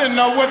sandwich. I didn't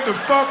know what the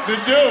fuck to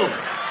do.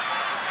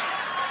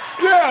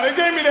 Yeah, they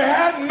gave me the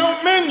hat and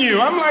no menu.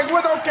 I'm like,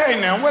 what,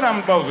 okay now, what I'm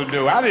supposed to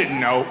do? I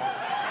didn't know.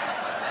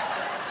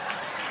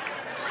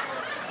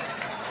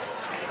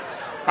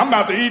 I'm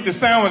about to eat the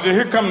sandwich, and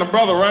here come the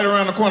brother right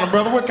around the corner.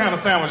 Brother, what kind of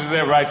sandwich is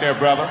that right there,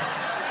 brother?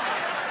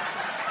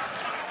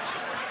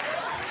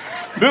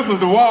 This is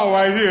the wall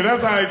right here.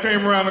 That's how he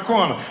came around the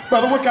corner.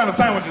 Brother, what kind of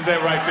sandwich is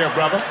that right there,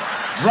 brother?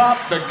 Drop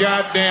the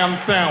goddamn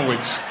sandwich.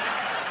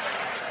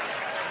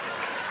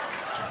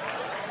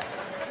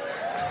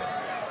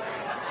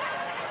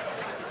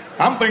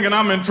 I'm thinking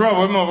I'm in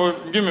trouble.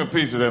 Give me a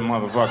piece of that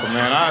motherfucker,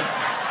 man. I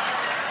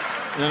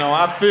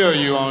feel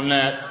you on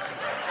that.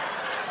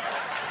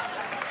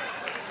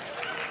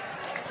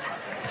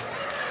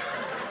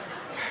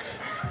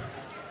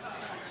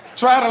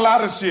 Tried a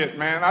lot of shit,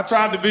 man. I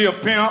tried to be a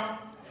pimp.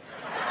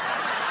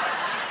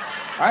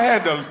 I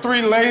had the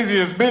 3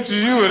 laziest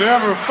bitches you would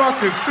ever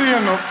fucking see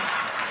in the...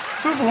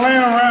 Just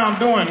laying around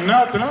doing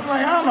nothing. I'm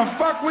like, how the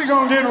fuck we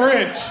gonna get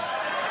rich?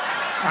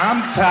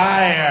 I'm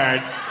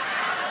tired.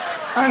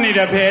 I need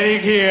a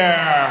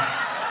pedicure.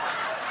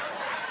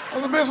 I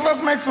was like, bitch,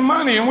 let's make some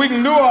money and we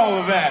can do all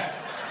of that.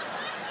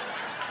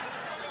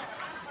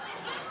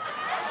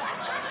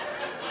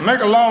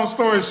 Make a long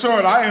story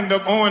short, I end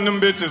up owing them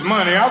bitches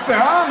money. I said,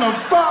 how in the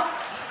fuck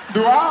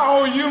do I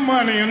owe you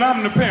money and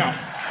I'm the pimp?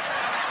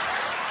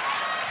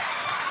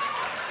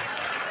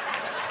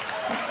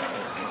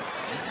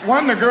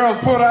 One of the girls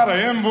put out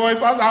an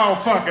invoice. I said, oh,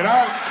 fuck it.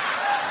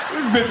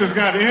 These bitches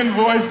got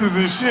invoices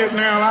and shit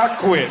now, I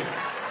quit.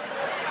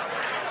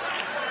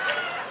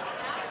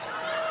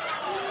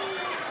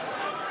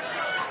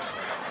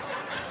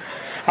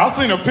 I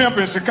seen a pimp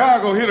in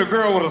Chicago hit a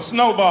girl with a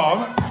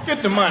snowball.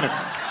 Get the money.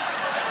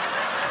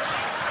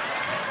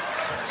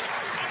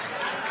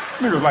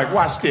 Niggas like,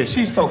 watch this.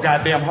 She's so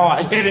goddamn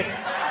hard. Hit it.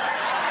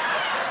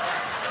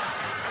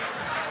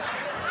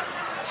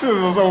 She was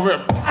just over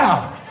here.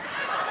 Ow.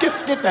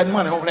 Get that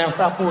money over there and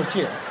stop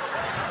bullshit.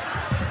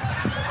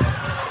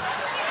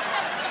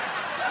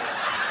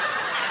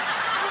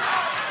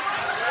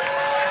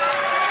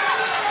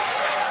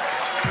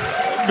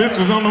 Bitch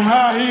was on them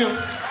high heels.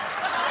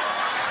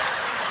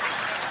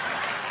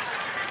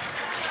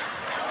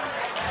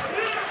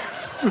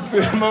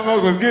 This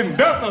motherfucker was getting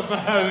dust up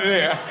out of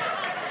there.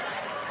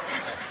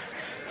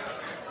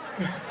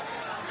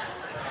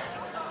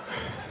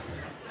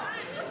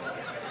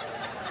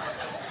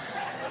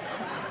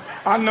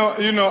 I know,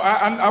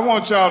 I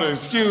want y'all to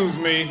excuse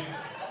me.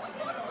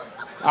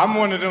 I'm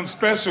one of them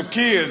special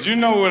kids. You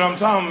know what I'm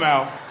talking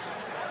about.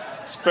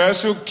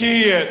 Special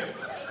kid.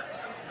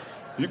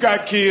 You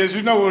got kids,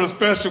 you know what a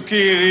special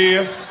kid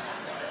is.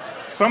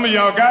 Some of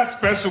y'all got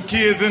special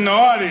kids in the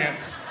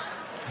audience.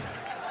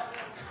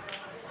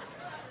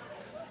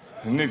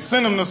 And they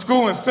send them to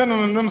school and send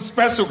them to them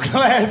special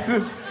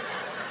classes.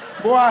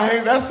 Boy, I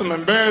hate, that's some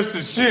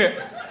embarrassing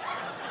shit.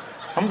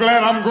 I'm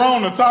glad I'm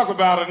grown to talk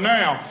about it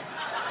now.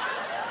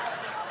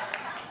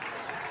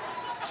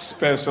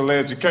 Special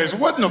education.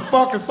 What in the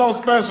fuck is so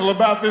special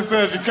about this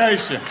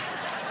education?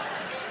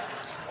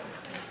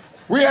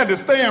 We had to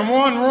stay in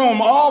one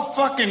room all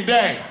fucking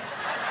day.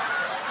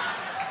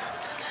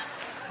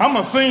 I'm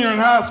a senior in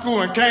high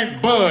school and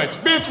can't budge.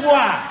 Bitch,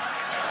 why?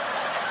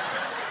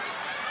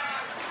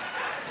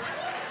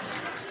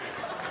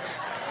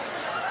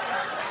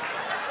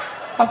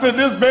 I said,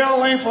 this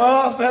bell ain't for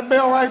us, that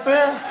bell right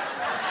there?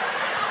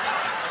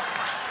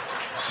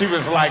 She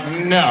was like,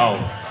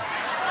 no.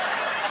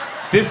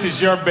 This is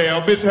your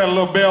bell. Bitch had a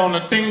little bell on the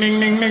ding, ding,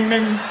 ding, ding,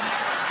 ding.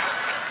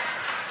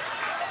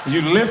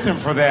 You listen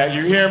for that,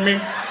 you hear me?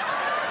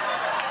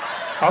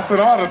 I said,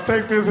 I ought to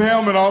take this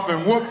helmet off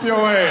and whoop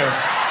your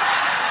ass.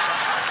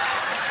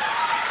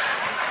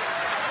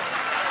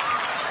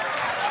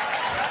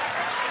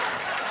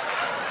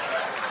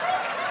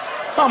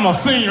 I'm a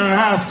senior in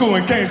high school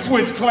and can't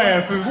switch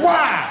classes.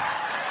 Why?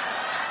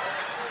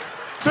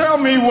 Tell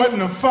me what in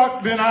the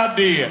fuck then I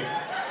did.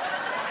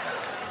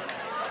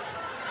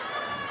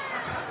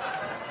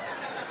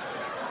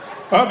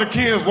 Other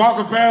kids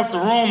walking past the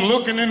room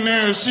looking in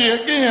there and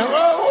shit. Again,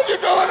 oh, what you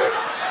doing?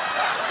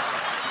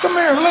 Come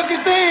here, look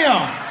at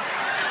them.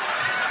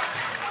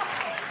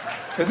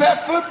 Is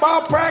that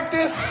football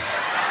practice?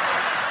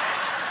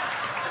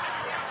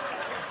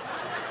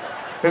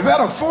 Is that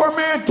a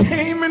 4-man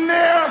team in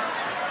there?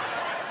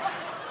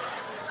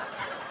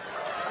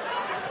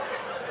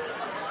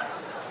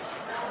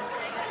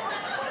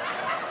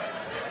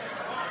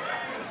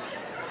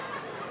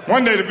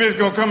 One day the bitch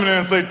gonna come in there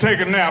and say, take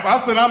a nap. I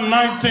said, I'm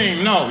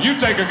 19. No, you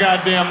take a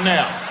goddamn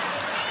nap.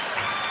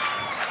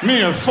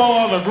 Me and 4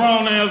 other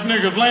grown-ass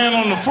niggas laying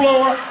on the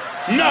floor?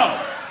 No.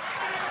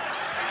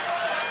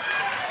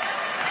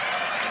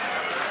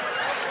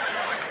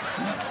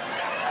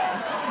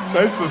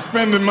 They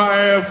suspended my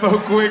ass so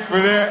quick for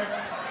that.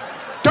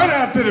 Go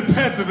down to the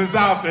principal's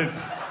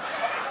office.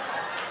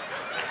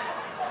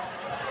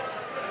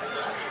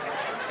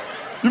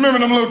 You remember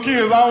them little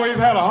kids always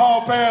had a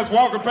hall pass,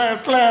 walking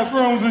past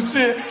classrooms and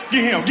shit?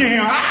 Get him, get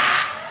him.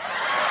 Ah!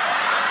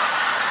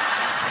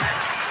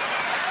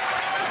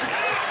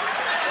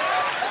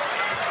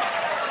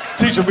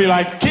 Teacher be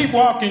like, keep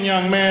walking,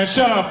 young man.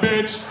 Shut up,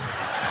 bitch.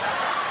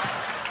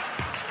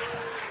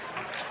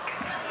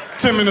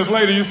 10 minutes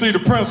later, you see the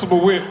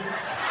principal with.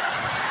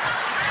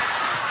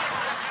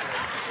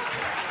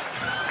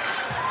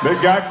 They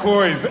got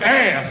Corey's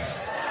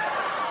ass.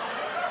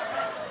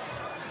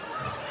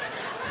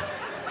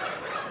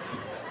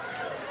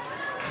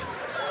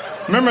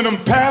 Remember them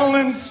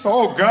paddlings?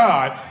 Oh,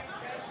 God.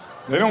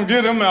 They don't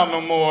get them out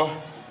no more.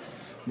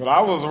 But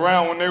I was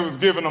around when they was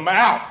giving them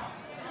out.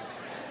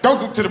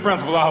 Go to the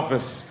principal's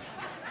office.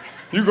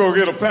 You go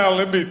get a paddle,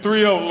 there'd be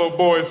 3 other little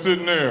boys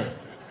sitting there.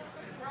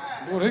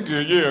 Boy, they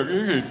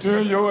can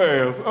tear your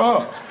ass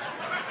up.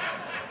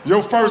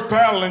 Your first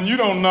paddling, you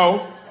don't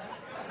know.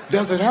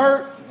 Does it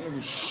hurt?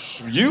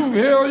 You?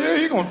 Hell yeah,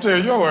 he gonna tear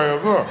your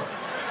ass up.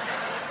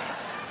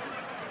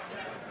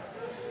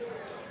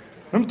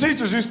 Them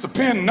teachers used to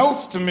pen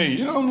notes to me.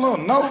 You know them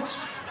little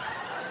notes?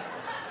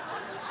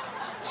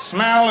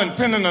 Smiling,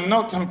 penning a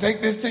note.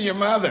 Take this to your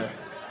mother.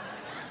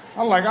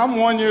 I'm like, I'm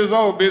 1 year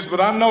old, bitch,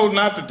 but I know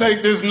not to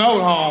take this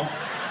note home.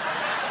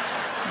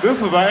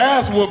 This is an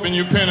ass whooping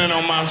you pinning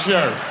on my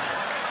shirt.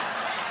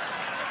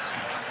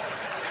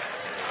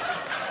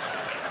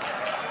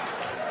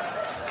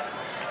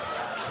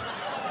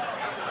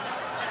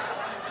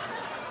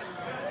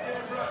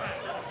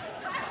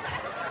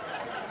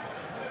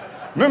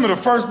 Remember the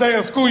first day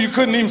of school, you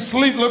couldn't even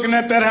sleep looking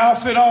at that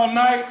outfit all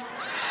night?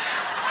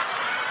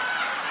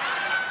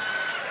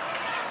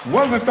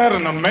 Wasn't that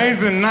an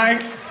amazing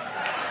night?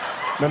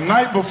 The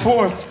night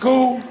before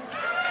school,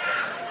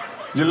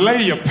 you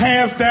lay your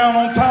pants down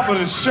on top of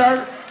the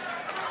shirt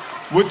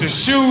with the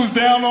shoes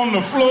down on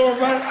the floor,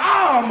 right?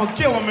 Oh, I'm gonna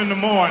kill them in the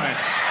morning.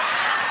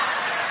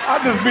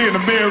 I'll just be in the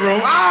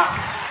bedroom.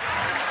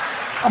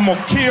 I'm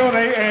gonna kill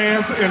their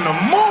ass in the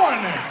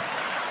morning.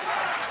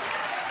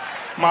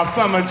 My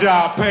summer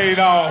job paid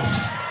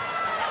off.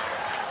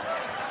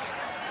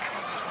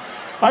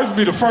 I used to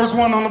be the first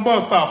one on the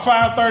bus stop,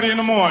 5:30 in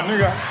the morning,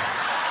 nigga.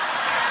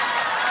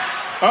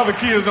 Other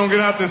kids don't get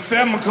out till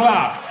 7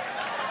 o'clock.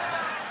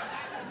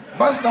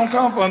 Bus don't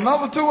come for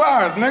another 2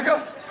 hours, nigga.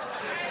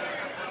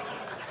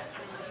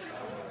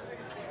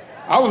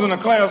 I was in a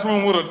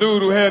classroom with a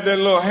dude who had that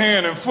little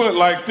hand and foot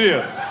like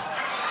this.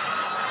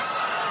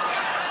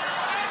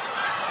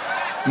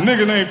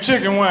 Nigga named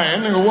Chicken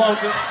Wayne. That nigga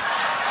walked up.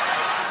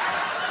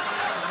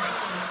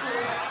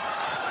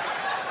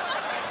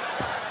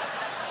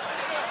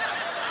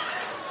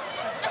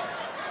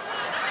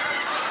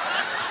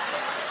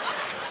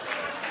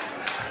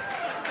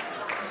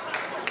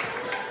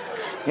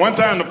 One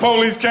time the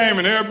police came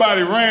and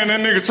everybody ran,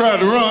 that nigga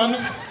tried to run.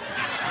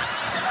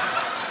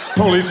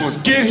 Police was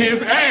get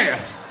his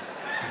ass.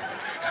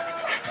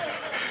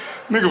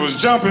 Nigga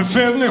was jumping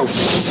fence, nigga.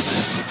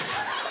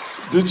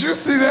 Did you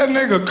see that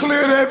nigga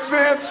clear that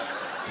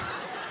fence?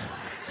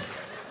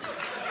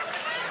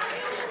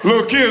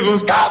 Little kids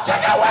was, go,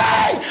 take it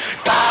away,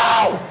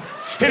 go!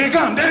 Here he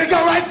come, there he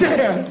go right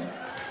there.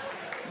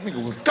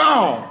 Nigga was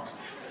gone.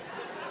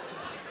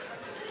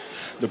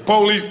 The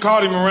police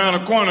caught him around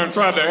the corner and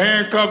tried to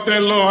handcuff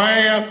that little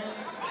hand.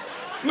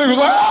 Nigga was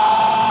like,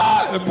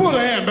 ah! And pulled the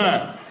hand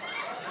back.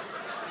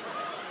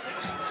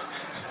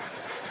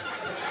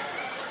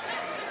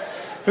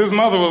 His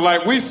mother was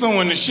like, we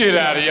suing the shit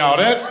out of y'all.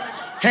 That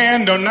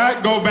hand do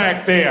not go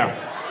back there.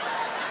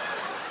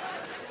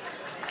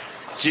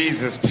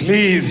 Jesus,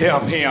 please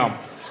help him.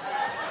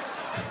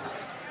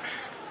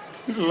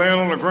 He's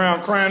laying on the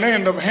ground crying. They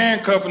end up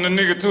handcuffing the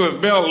nigga to his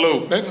belt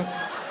loop. That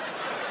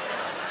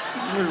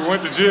nigga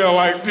went to jail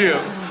like this.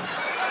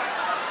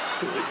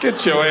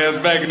 Get your ass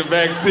back in the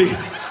back seat.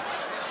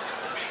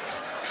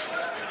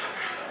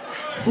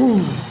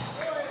 Whew.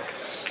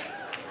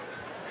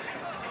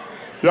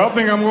 Y'all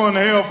think I'm going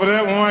to hell for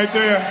that one right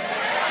there?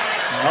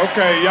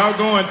 Okay, y'all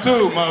going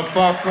too,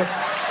 motherfuckers.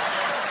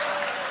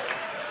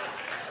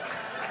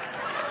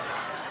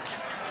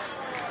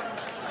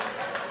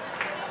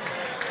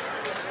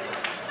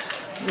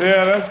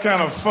 Yeah, that's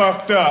kind of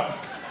fucked up.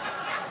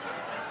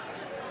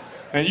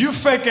 And you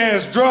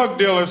fake-ass drug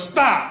dealers,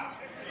 stop.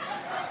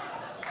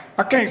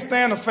 I can't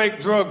stand a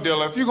fake drug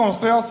dealer. If you're gonna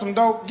sell some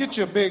dope, get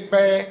your big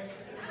bag.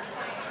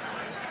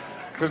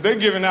 Because they're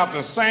giving out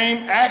the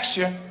same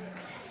action.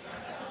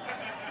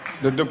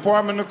 The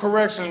Department of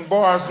Correction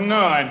bars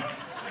none.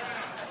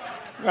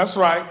 That's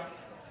right.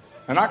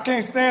 And I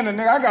can't stand a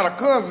nigga. I got a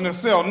cousin that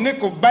sell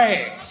nickel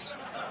bags.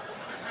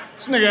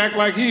 This nigga act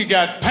like he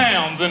got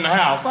pounds in the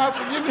house. I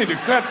said, you need to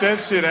cut that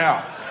shit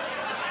out.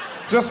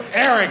 Just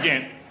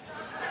arrogant.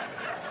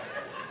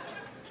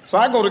 So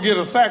I go to get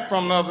a sack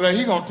from him the other day.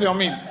 He gonna tell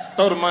me,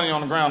 throw the money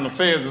on the ground, the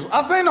feds.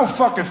 I said, ain't no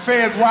fucking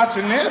feds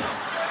watching this.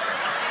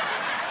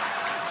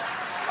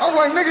 I was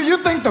like, nigga, you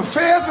think the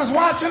feds is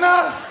watching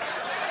us?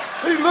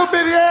 These little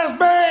bitty ass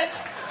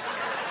bags?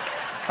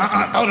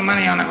 Throw the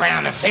money on the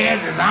ground, the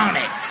feds is on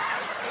it.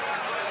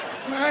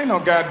 Man, ain't no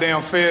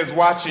goddamn feds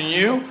watching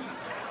you.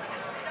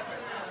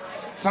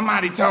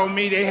 Somebody told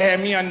me they had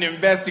me under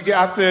investigation.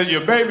 I said,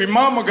 your baby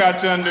mama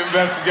got you under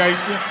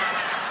investigation.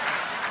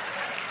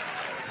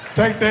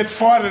 Take that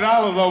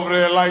 $40 over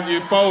there like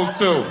you're supposed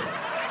to.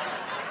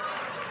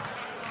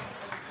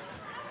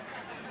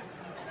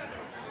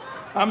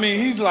 I mean,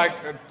 he's like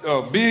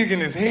big in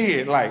his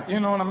head, like, you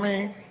know what I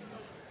mean?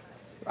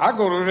 I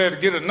go to there to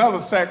get another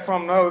sack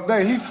from him the other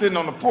day. He's sitting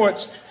on the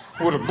porch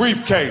with a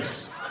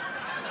briefcase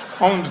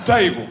on the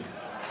table.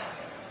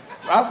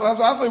 I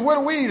said, where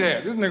the weed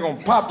at? This nigga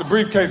gonna pop the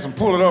briefcase and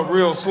pull it up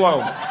real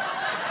slow.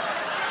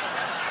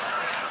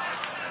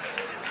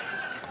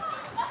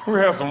 We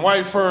had some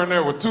white fur in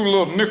there with 2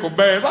 little nickel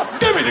bags.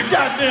 Give me the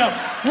goddamn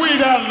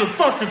weed out of the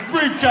fucking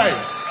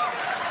briefcase.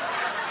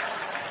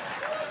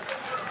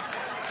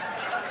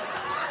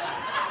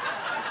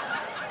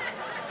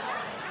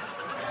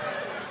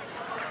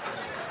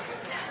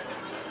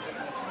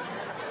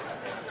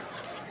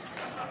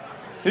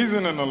 He's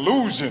in an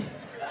illusion.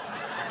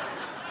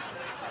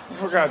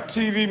 We got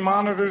TV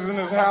monitors in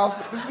his house.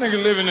 This nigga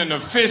living in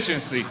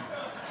efficiency.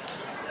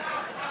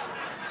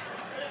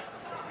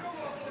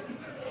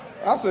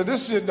 I said,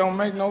 this shit don't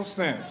make no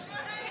sense.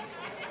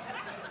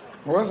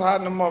 What's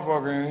hiding the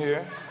motherfucker in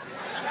here?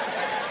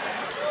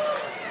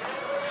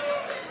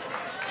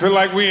 Feel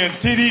like we in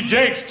T.D.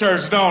 Jakes'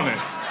 church, don't it?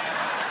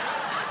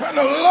 And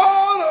the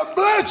Lord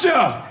bless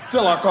you.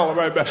 Till I call it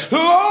right back.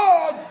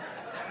 Lord.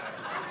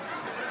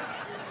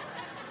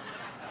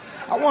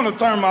 I want to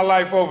turn my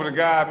life over to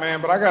God,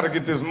 man, but I got to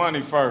get this money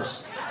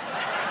first.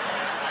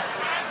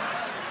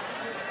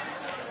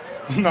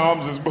 No,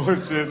 I'm just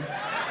bullshitting.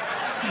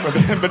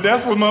 But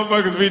that's what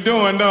motherfuckers be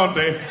doing, don't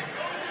they?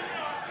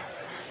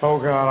 Oh,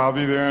 God, I'll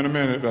be there in a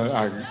minute.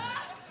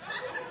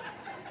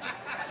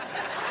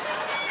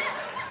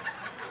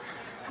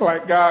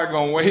 Like God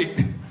gonna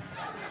wait.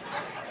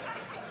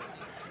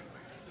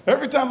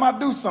 Every time I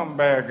do something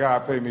bad,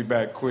 God pay me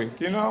back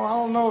quick. You know, I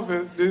don't know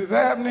if it's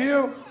happened to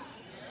you.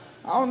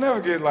 I don't never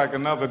get like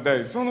another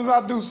day. As soon as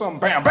I do something,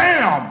 bam,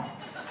 bam!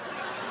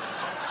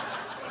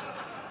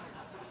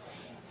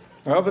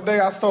 The other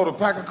day I stole a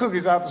pack of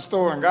cookies out the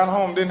store and got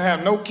home, didn't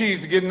have no keys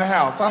to get in the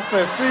house. I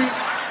said, see,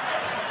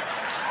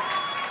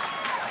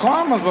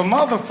 karma's a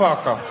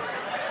motherfucker.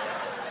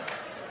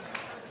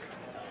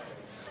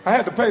 I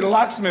had to pay the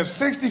locksmith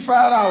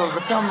 $65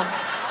 to come.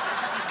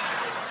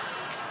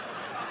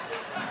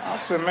 I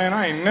said, man,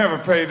 I ain't never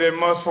paid that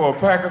much for a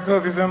pack of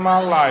cookies in my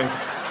life.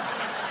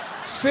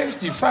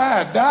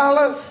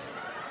 $65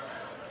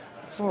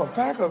 for a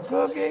pack of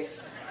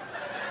cookies?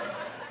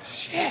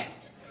 Shit.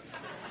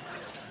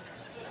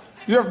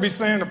 You ever be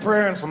saying a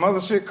prayer and some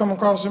other shit come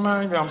across your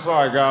mind? I'm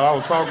sorry, God, I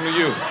was talking to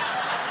you.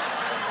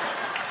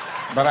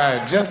 But I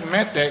had just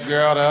met that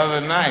girl the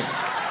other night.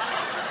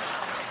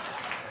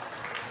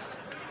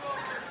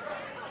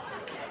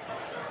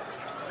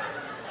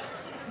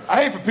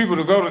 I hate for people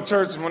to go to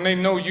church when they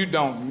know you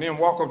don't, and then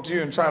walk up to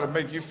you and try to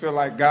make you feel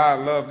like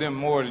God loved them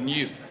more than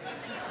you.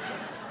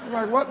 You're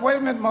like, what? Wait a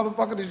minute,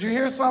 motherfucker, did you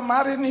hear something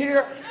I didn't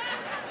hear?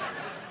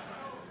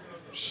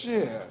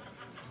 Shit.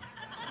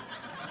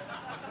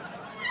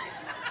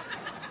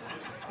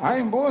 I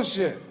ain't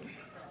bullshit.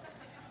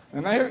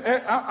 And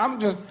I'm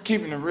just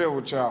keeping it real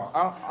with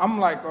y'all. I'm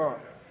like,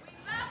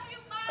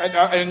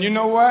 and you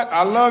know what?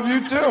 I love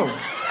you too.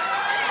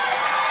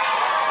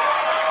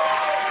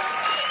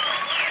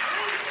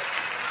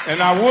 And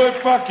I would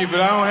fuck you,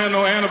 but I don't have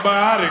no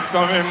antibiotics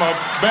in my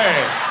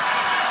bag.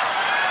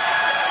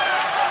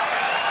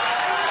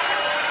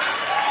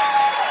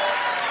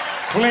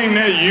 Clean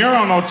that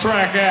urinal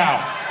tract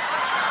out.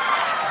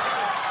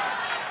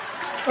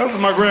 That's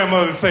what my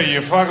grandmother say.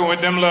 You're fucking with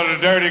them little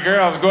dirty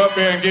girls. Go up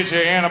there and get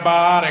your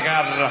antibiotic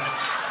out of the...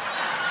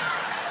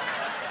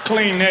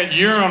 Clean that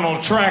urinal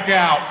tract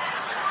out.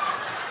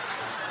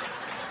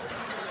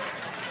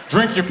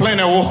 Drink your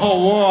plenty of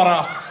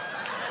water.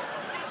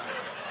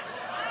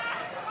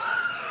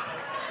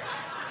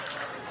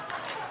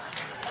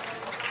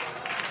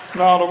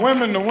 No, the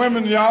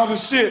women, y'all the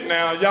shit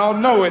now. Y'all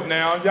know it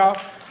now.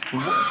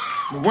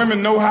 The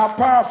women know how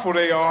powerful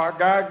they are.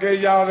 God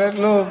gave y'all that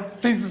little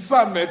piece of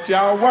something that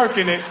y'all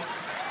working it.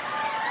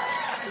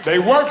 They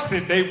works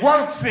it.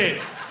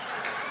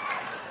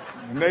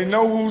 And they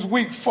know who's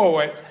weak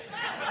for it.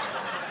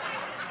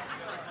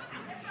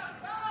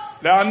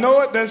 Now I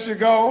know it, that should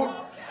go.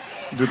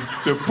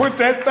 To put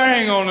that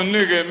thing on a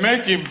nigga and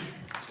make him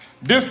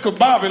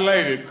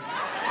discombobulated.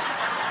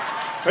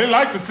 They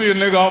like to see a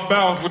nigga off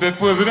balance with that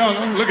pussy.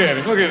 Don't look at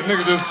him.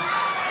 Nigga just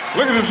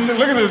look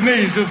at his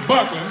knees just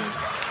buckling.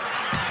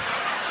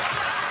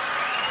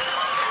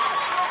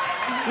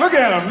 Look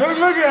at him.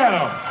 Look at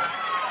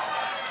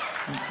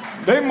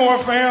him. They more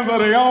fans of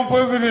their own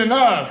pussy than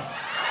us.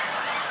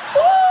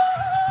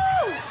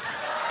 Woo!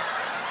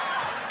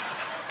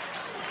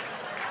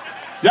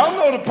 Y'all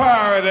know the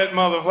power of that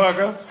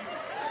motherfucker.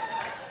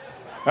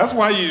 That's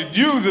why you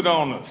use it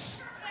on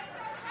us.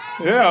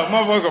 Yeah,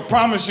 motherfucker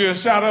promise you a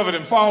shot of it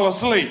and fall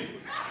asleep.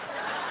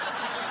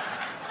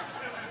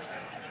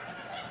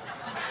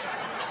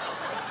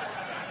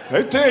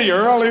 They tell you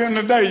earlier in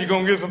the day you're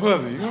gonna get some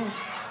pussy.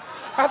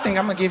 I think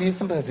I'm gonna give you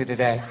some pussy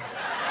today.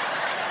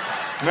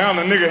 Now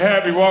the nigga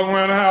happy walking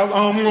around the house,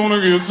 I'm gonna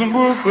get some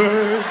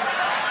pussy.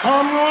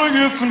 I'm gonna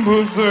get some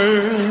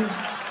pussy.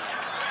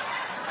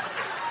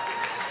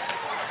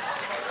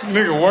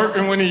 Nigga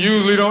working when he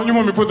usually don't. You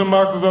want me to put them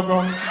boxes up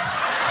on?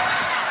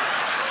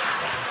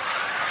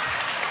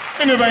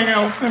 Anything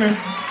else?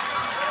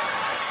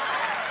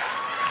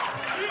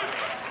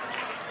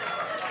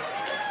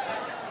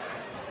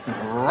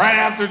 Right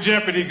after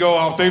Jeopardy go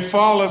off, they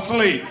fall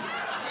asleep.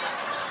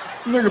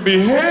 Nigga be,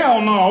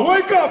 hell no,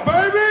 wake up,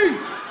 baby.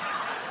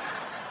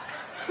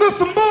 This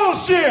some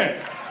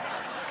bullshit.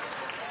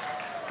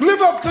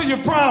 Live up to your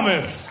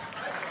promise.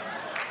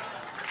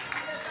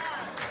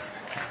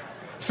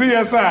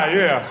 CSI,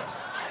 yeah.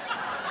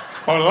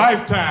 Or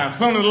Lifetime,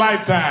 soon as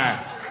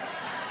Lifetime.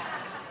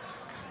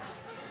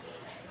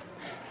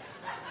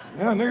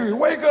 Yeah, nigga,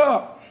 wake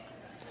up.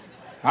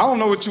 I don't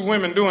know what you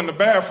women do in the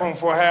bathroom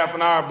for half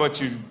an hour,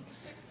 but you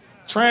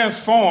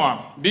transform,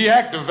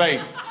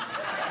 deactivate.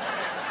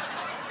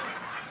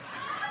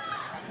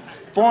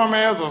 Form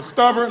as a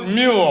stubborn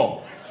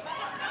mule.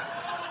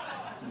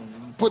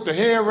 Put the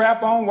hair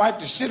wrap on, wipe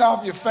the shit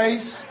off your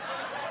face.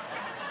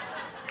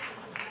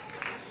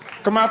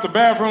 Come out the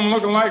bathroom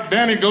looking like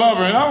Danny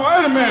Glover, and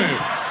wait a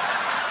minute.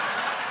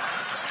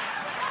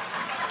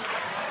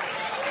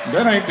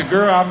 That ain't the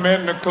girl I met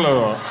in the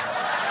club.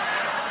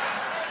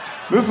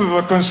 This is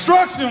a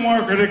construction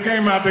worker that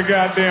came out the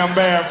goddamn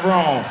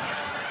bathroom.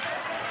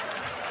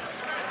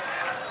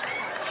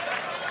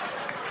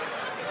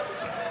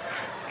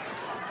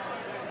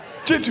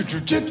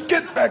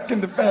 Get back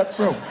in the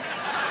bathroom.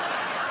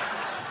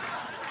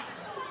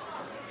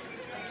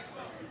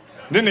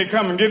 Then they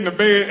come and get in the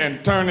bed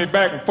and turn their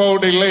back and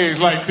fold their legs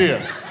like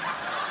this.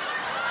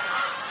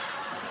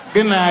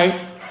 Good night.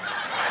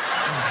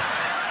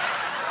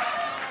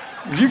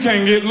 You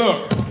can't get,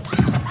 look.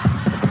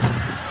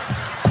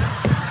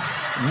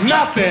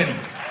 Nothing.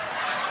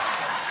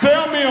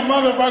 Tell me a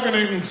motherfucker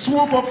that can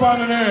swoop up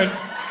under there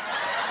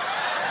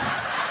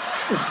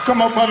and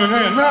come up under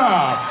there.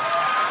 Nah.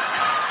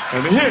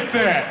 And hit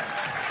that.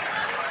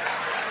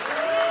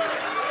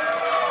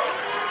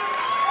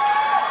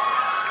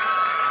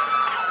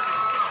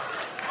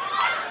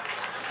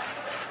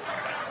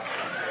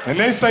 And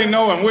they say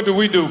no, and what do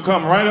we do?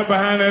 Come right up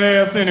behind that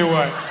ass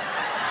anyway.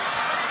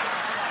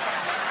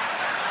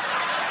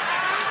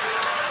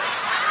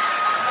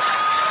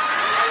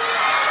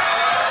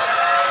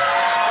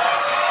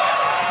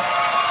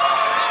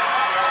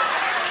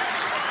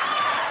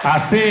 I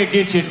said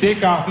get your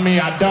dick off me,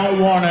 I don't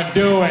want to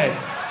do it.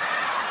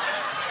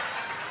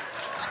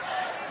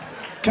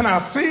 Can I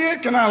see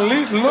it? Can I at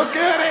least look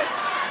at it?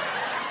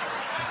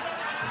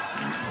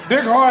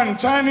 Dick hard in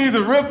Chinese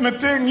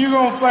arithmetic and you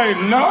gonna say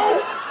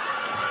no?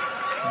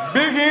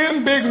 Big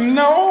N, big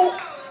no?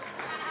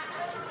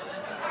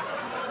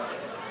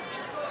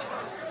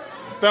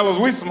 Fellas,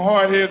 we some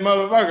hard-headed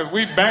motherfuckers.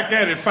 We back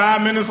at it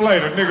 5 minutes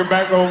later. Nigga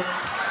back over.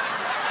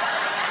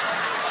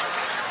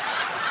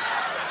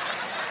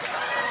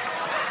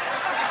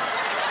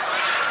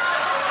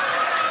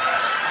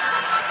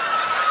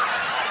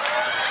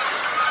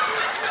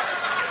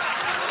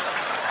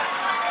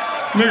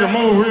 Nigga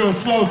move real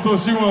slow so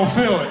she won't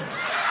feel it.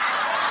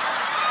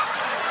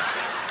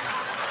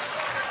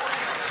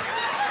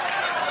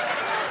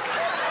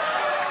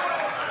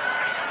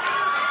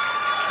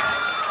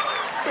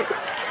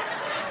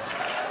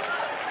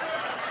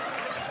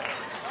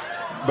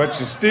 But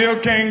you still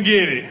can't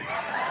get it.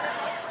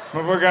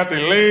 Motherfucker got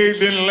their leg,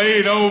 then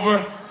laid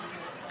over.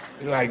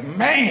 You're like,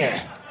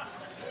 man.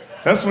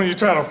 That's when you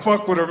try to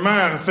fuck with her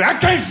mind and say, I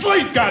can't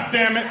sleep,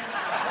 goddammit.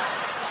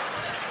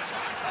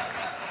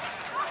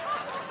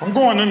 I'm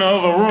going in the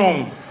other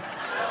room.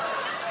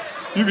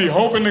 You be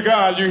hoping to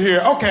God you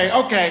hear,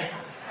 okay.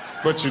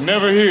 But you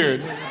never hear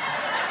it.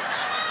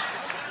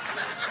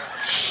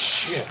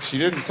 Shit, she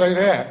didn't say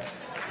that.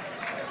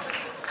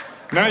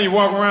 Now you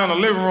walk around the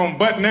living room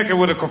butt naked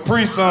with a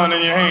Capri Sun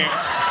in your hand.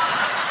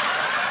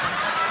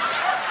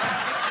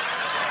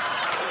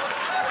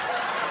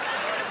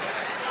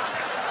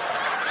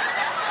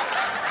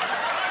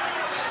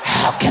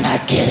 How can I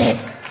get it?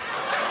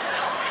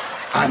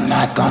 I'm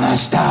not gonna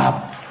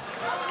stop.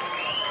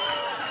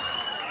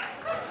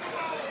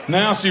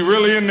 Now she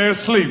really in there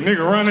asleep.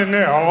 Nigga run in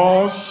there.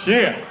 Oh,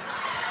 shit.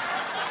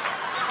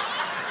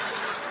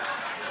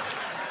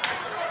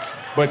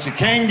 But you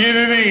can't get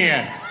it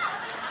in.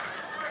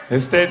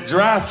 It's that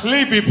dry,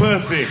 sleepy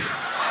pussy.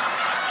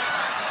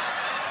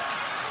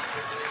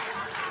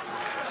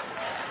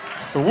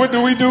 So what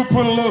do we do?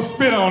 Put a little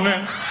spit on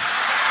that.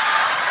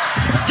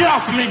 Get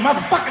off of me,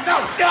 motherfucker.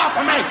 No, get off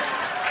of me.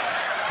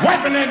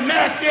 Wiping that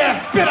nasty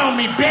ass spit on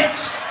me,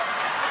 bitch.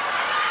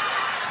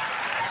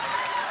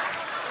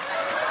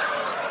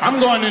 I'm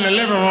going in the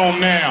living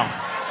room now.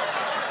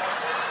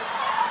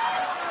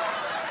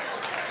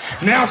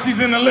 Now she's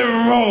in the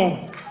living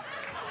room.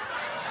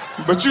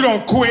 But you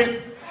don't quit.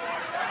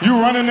 You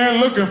run in there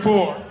looking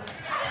for her.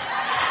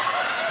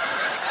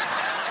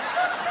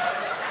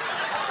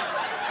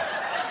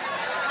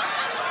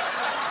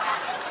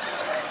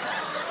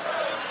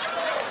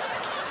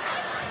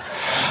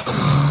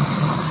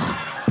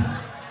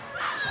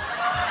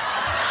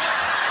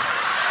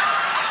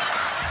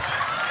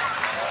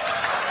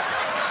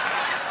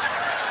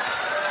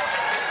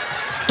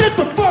 Get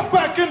the fuck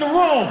back in the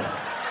room.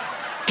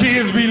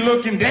 Kids be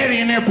looking, daddy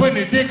in there putting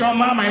his dick on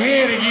mama's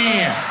head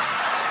again.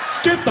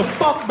 Get the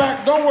fuck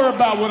back. Don't worry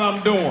about what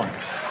I'm doing.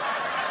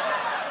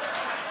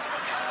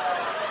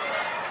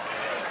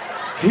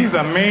 He's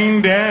a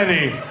mean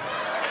daddy.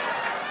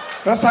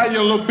 That's how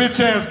your little bitch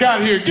ass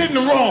got here. Get in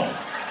the room.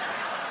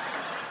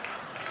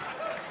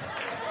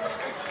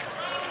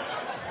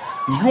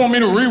 You want me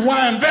to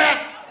rewind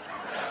that?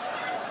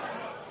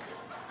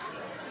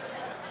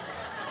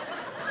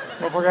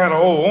 Motherfucker had an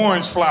old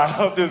orange fly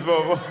up this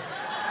motherfucker.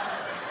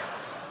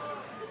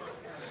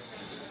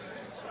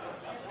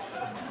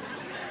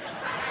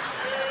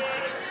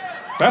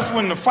 That's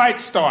when the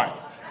fights start.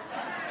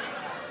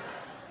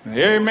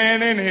 Every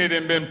man in here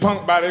done been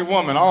punked by their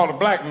woman, all the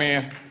black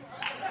men.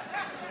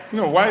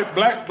 You know,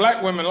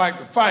 black women like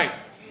to fight.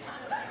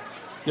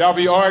 Y'all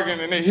be arguing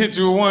and they hit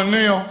you with one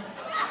nail.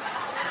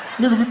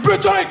 Nigga,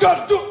 bitch, I ain't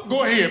got to do it.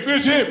 Go ahead,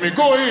 bitch, hit me,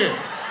 go ahead.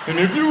 And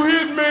if you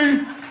hit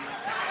me,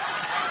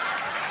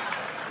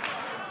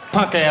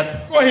 punk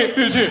ass, go ahead,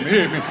 bitch, hit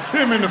me.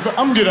 Hit me in the face.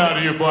 I'm gonna get out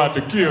of here before I have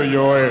to kill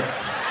your ass.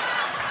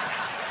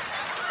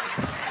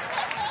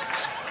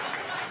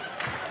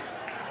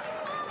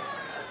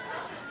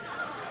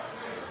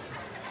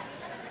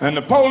 And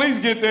the police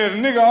get there, the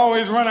nigga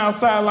always run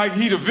outside like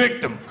he the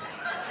victim.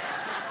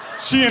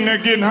 She in there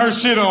getting her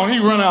shit on, he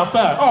run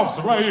outside.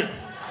 Officer, right here.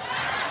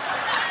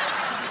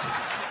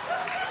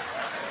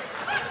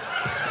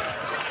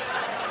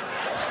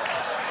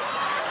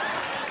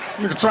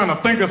 Nigga trying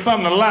to think of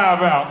something to lie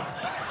about.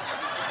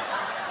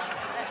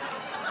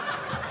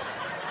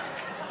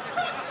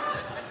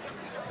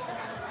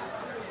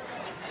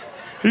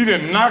 He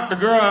done knocked the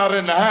girl out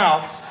in the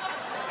house.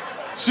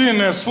 She in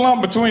there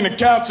slumped between the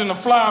couch and the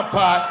flower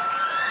pot.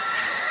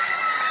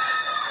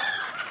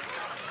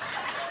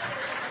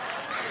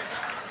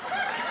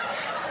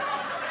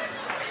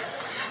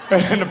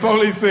 And the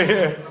police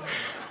said,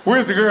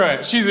 where's the girl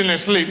at? She's in there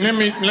asleep. Let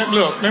me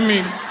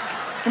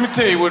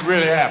tell you what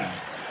really happened.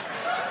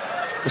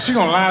 But she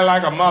gonna lie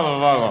like a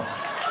motherfucker.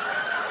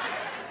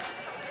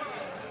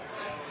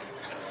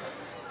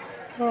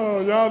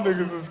 Oh, y'all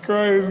niggas is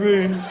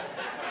crazy.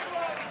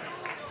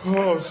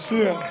 Oh,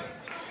 shit.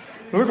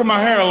 Look at my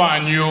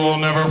hairline. You'll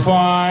never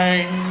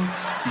find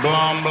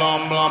blum,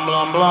 blum, blum,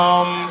 blum,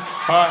 blum,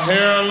 a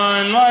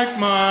hairline like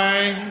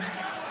mine.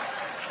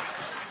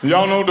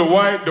 Y'all know the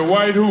white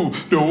who?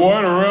 The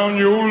white around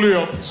your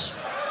lips.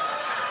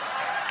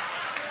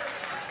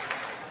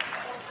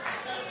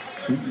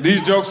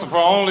 These jokes are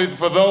only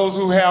for those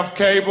who have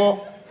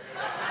cable.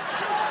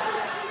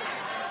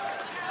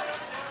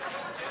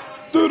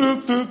 Do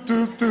do do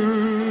do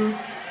do.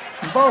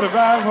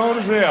 45,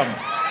 47.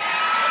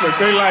 Look,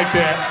 they like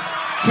that.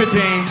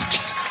 15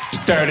 to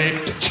 30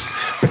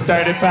 to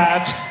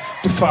 35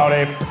 to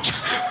 40.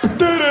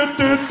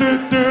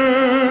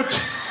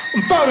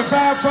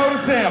 45,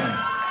 47.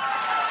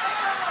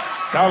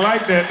 Y'all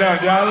like that,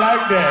 don't y'all?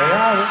 Like that?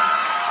 Y'all?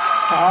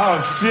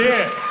 Oh,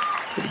 shit.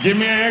 Give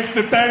me an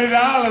extra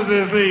 $30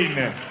 this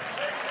evening.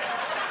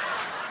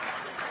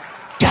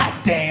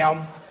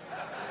 Goddamn.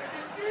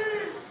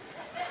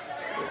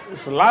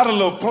 There's a lot of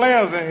little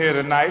players in here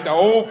tonight, the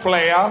old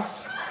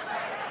players.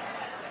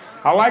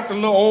 I like the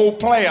little old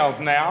players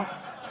now.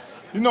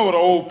 You know what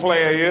an old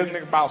player is,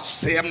 nigga, about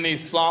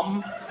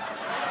 70-something.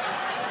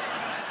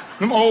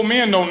 Them old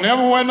men don't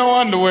never wear no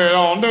underwear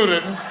on, do they?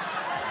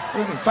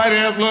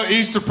 Tight-ass little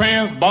Easter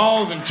pants,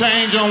 balls and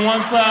change on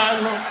one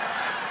side. Look.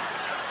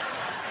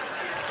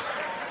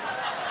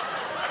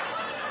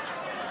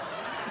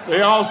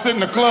 They all sit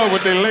in the club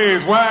with their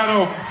legs wide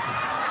open.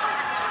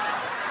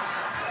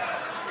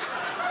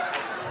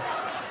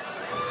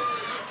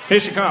 Here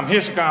she come,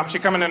 here she come. She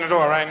coming in the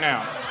door right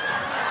now.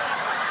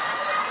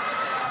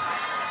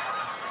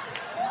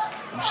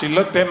 She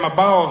looked at my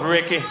balls,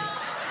 Ricky.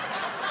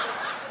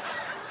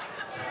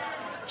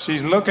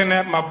 She's looking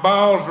at my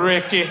balls,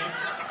 Ricky.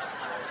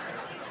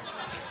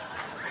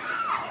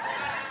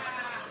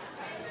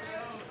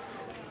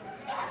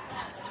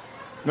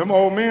 Them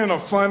old men are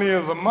funny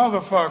as a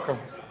motherfucker.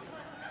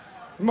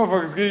 Them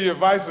motherfuckers give you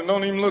advice and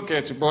don't even look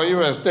at you, boy. You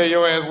better stay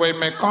your ass away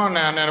from that car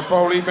down there. The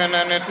police been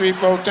down there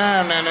 3-4 times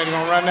down there. They're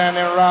gonna run down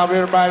there and rob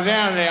everybody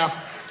down there.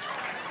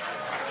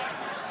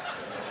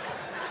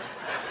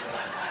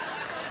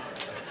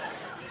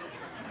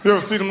 You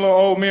ever see them little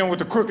old men with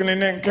the crook in their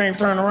neck and can't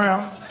turn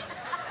around?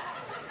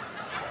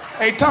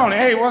 Hey, Tony,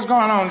 hey, what's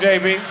going on,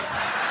 JB?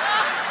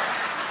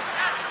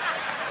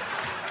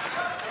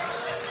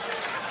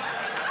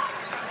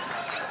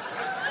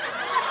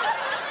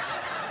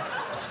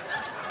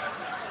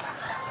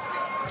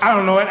 I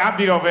don't know it. I'll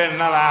be over in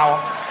another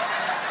hour.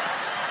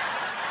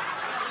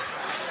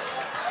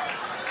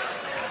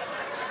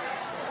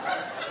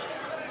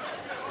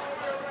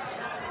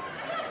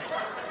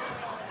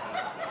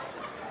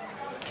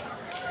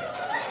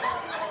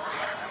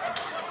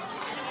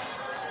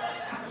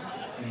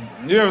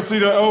 You ever see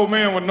the old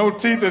man with no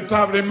teeth at the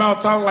top of their mouth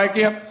talk like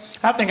him?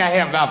 I think I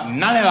have about $90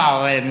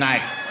 last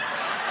night.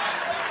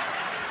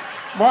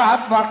 Boy, I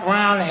fucked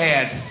around and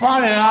had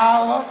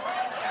 $40.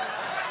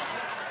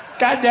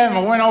 Goddamn, I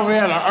went over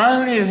here to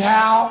Ernie's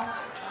house.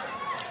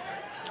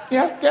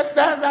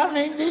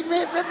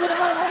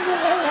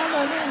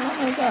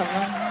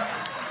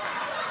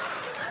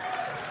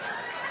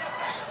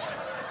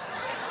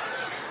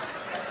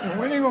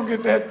 When you gonna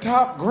get that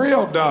top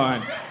grill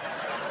done?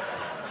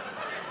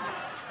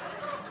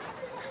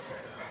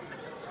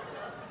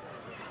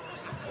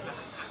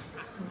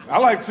 I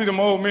like to see them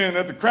old men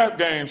at the crap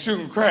game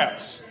shooting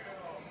craps.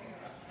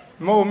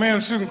 Them old men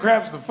shooting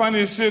craps is the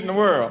funniest shit in the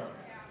world.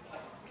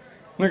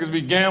 Niggas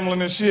be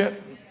gambling and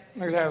shit.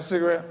 Niggas have a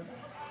cigarette.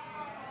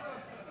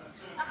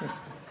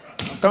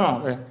 Come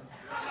on, man.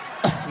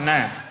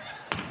 9.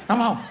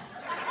 Come on.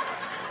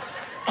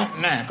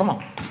 9, come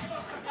on.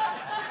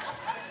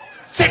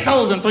 6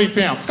 holes and 3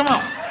 pimps. Come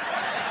on.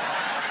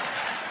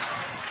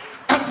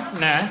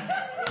 9.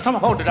 Come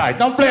on, hold the dice.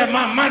 Don't play with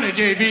my money,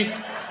 JB.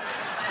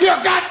 You're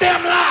a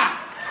goddamn lie.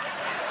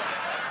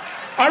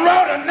 I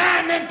rolled a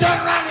 9, then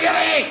turned around and hit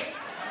an 8.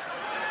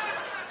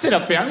 Sit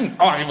up there and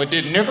argue with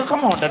this nigga.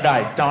 Come on, the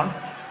dice, Tony.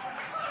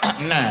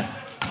 9.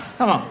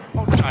 Come on.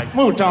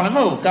 Move, Tony,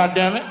 move.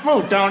 Goddamn it.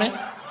 Move, Tony.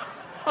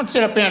 Don't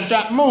sit up there and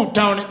try. Move,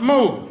 Tony,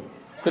 move.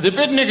 Because if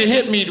this nigga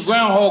hit me, the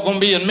groundhog gonna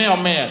be in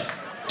mailman.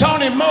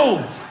 Tony,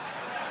 move.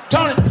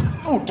 Tony,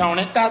 move,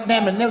 Tony.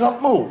 Goddamn it, nigga,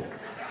 move.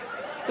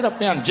 Sit up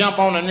there and jump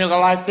on a nigga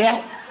like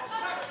that.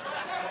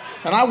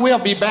 And I will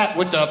be back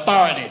with the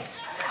authorities.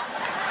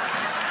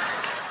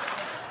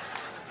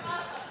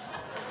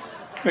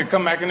 They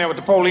come back in there with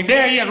the police.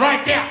 There he is,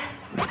 right there.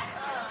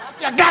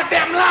 You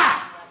goddamn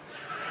lie.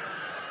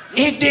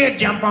 He did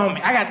jump on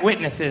me. I got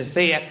witnesses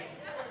see it.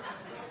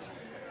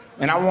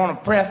 And I want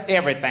to press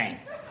everything.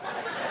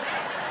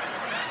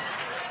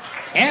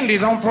 And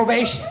he's on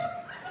probation.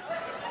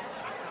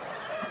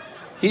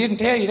 He didn't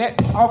tell you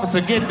that.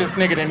 Officer, get this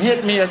nigga and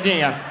hit me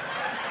again.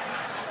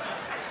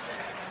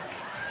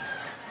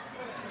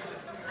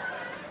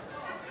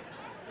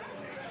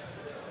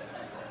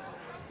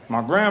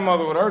 My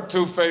grandmother with her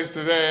two-faced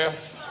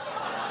ass.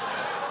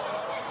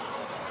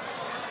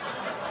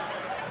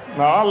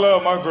 No, I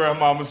love my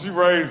grandmama. She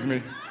raised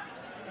me.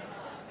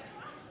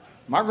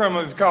 My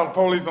grandmother used to call the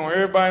police on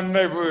everybody in the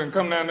neighborhood and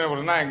come down there with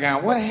a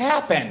nightgown. What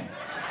happened?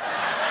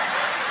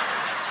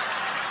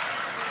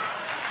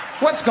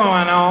 What's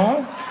going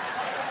on?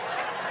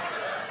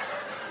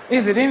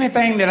 Is it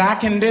anything that I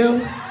can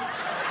do?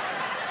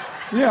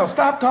 Yeah,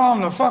 stop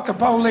calling the fucking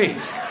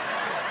police.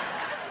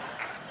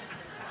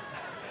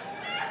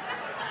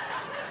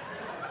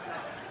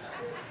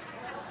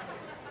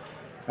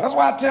 That's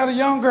why I tell the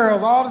young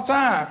girls all the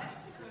time,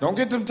 don't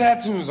get them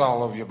tattoos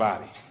all over your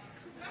body.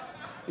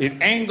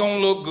 It ain't gonna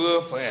look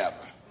good forever.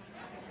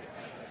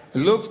 It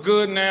looks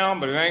good now,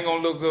 but it ain't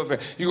gonna look good.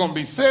 You're gonna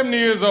be 70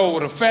 years old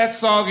with a fat,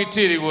 soggy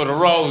titty with a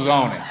rose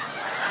on it.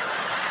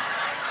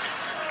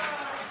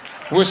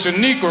 With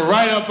Shaniqua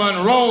right up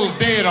on Rose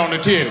dead on the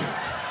titty.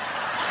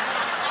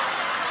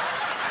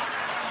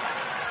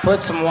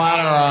 Put some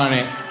water on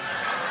it.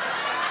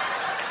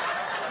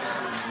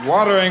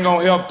 Water ain't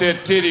gonna help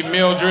that titty,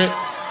 Mildred.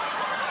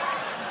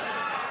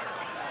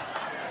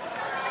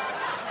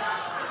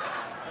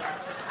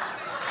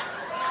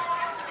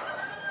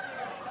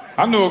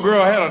 I knew a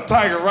girl had a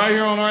tiger right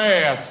here on her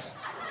ass.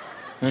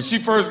 And she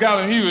first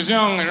got him, he was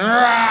young and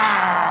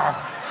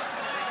rah.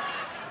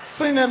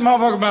 Seen that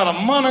motherfucker about a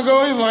month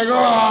ago, he's like, oh.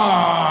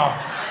 I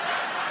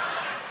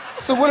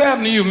said, what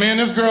happened to you, man?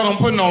 This girl don't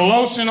put no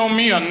lotion on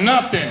me or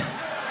nothing.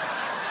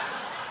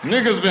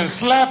 Niggas been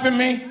slapping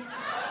me.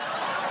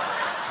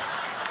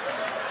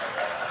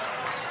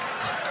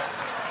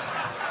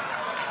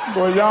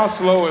 Boy, y'all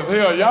slow as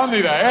hell. Y'all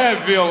need an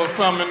Advil or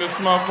something in this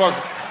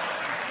motherfucker.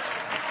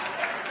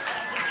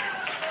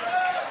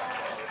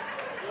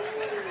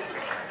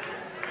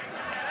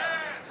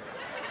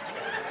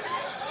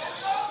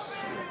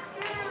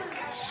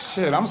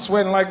 Shit, I'm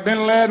sweating like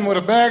Bin Laden with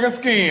a bag of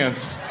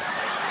skins.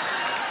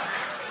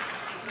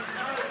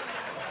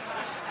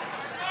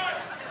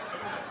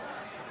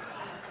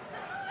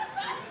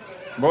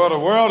 Boy, the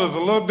world is a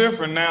little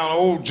different now.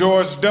 Old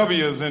George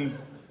W. is in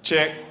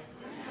check.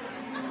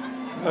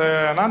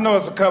 And I know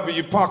it's a couple of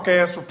you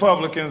punk-ass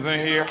Republicans in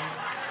here.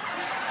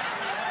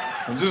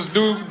 And just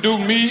do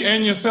me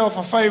and yourself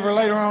a favor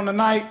later on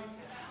tonight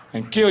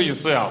and kill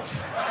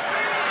yourself.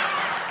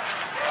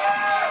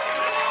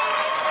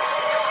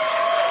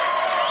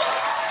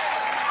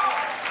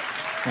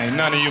 Ain't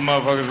none of you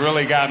motherfuckers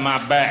really got my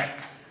back.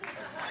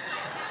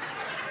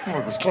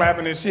 Motherfuckers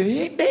clapping and shit.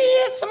 He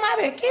did.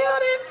 Somebody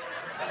killed him.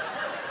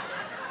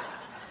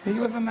 He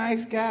was a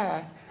nice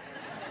guy.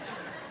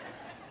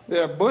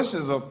 Yeah, Bush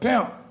is a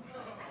pimp.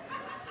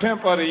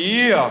 Pimp of the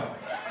year.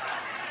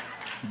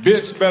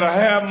 Bitch better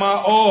have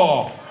my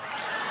oil.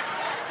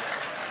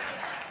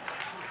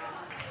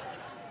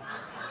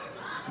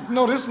 You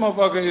know, this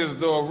motherfucker is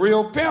the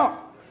real pimp.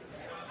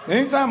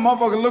 Anytime a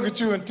motherfucker look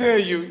at you and tell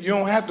you, you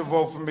don't have to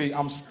vote for me,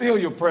 I'm still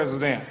your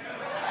president.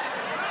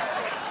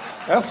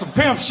 That's some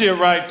pimp shit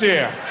right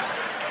there.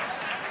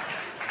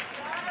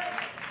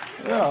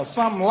 Yeah,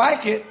 something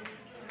like it.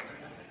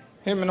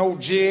 Him and old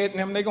Jed and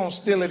them, they gonna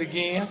steal it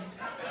again.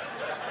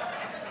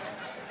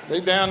 They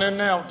down there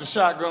now with the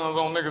shotguns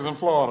on niggas in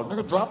Florida.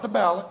 Nigga, drop the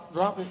ballot,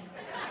 drop it.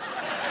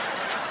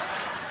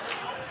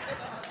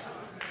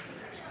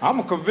 I'm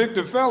a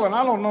convicted felon.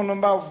 I don't know nothing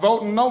about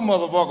voting no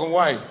motherfucking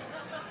way.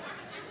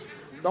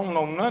 Don't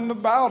know nothing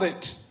about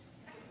it.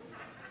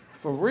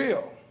 For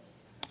real.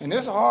 And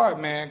it's hard,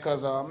 man,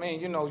 because, I mean,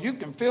 you know, you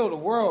can feel the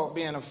world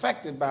being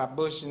affected by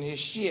Bush and his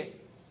shit.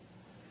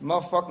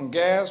 Motherfucking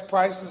gas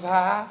prices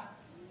high.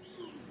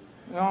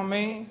 You know what I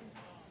mean?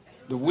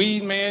 The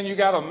weed man, you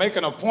gotta make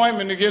an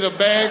appointment to get a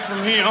bag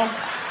from him. What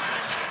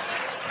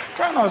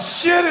kind of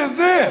shit is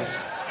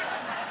this?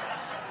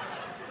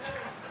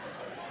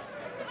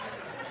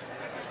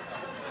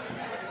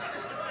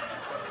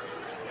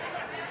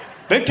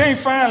 They can't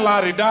find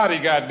Lottie Dottie,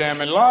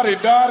 goddammit. Lottie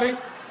Dottie.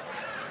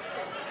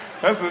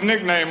 That's his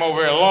nickname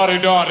over here, Lottie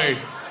Dottie.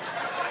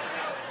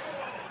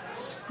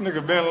 This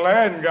nigga Bin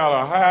Laden got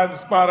a hiding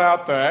spot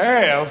out the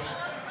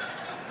ass.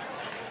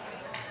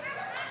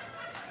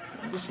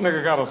 This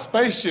nigga got a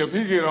spaceship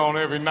he get on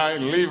every night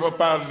and leave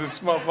up out of this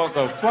motherfucker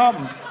or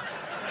something.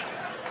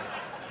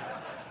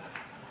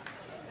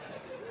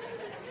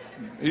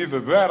 Either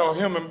that or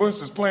him and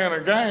Bush is playing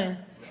a game.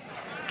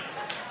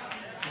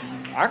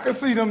 I can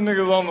see them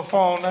niggas on the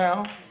phone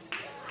now.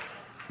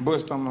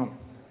 Bush,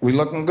 we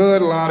looking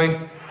good, Lottie.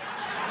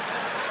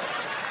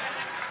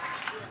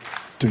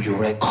 Do you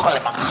ready?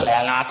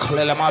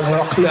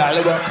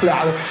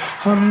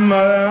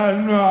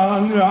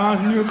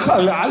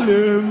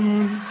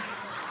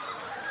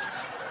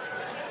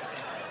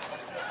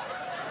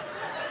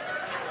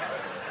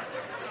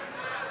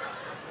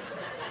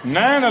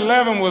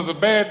 "9/11 was a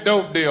bad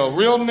dope deal.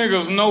 Real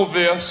niggas know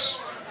this.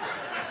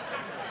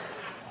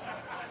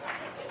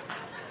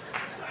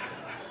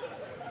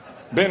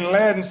 Bin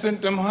Laden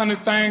sent them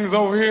 100 things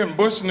over here and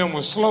Bush and them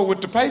was slow with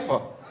the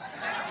paper.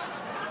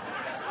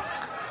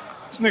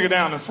 This nigga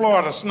down in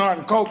Florida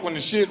snorting coke when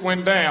the shit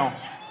went down.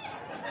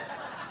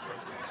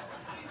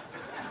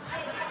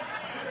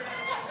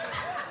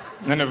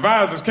 And the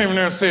advisors came in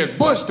there and said,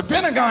 Bush, the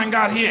Pentagon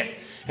got hit.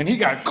 And he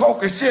got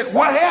coke and shit.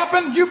 What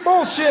happened? You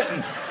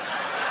bullshitting.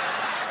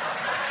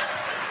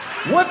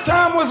 What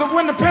time was it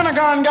when the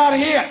Pentagon got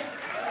hit?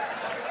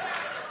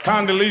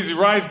 Condoleezza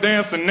Rice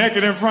dancing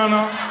naked in front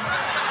of him.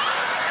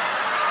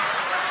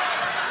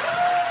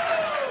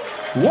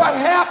 What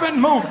happened?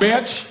 Move,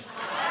 bitch.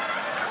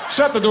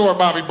 Shut the door,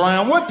 Bobby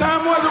Brown. What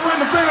time was it when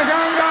the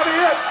Pentagon got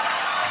hit?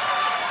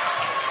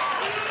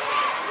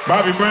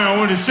 Bobby Brown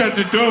went to shut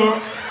the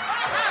door.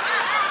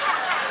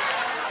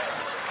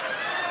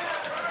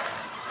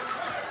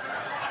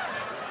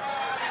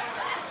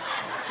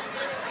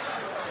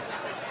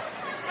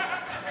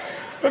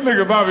 That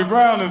nigga Bobby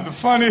Brown is the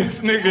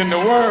funniest nigga in the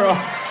world.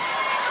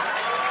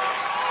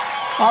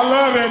 I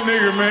love that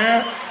nigga,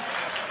 man.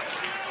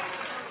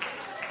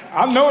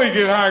 I know he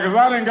get high because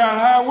I done got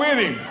high with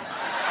him.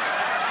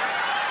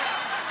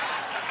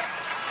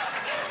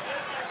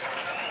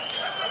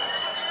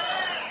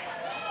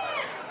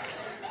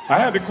 I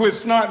had to quit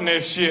snorting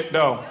that shit,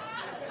 though.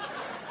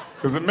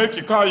 Because it make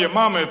you call your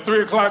mama at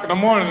 3 o'clock in the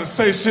morning and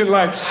say shit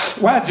like,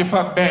 why'd you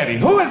fuck daddy?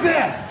 Who is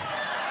this?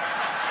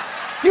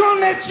 You on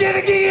that shit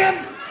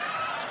again?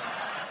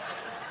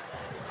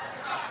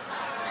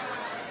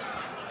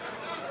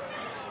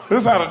 This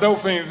is how the dope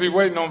fiends be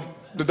waiting on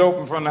the dope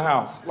in front of the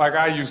house, like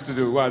I used to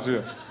do. Watch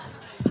this.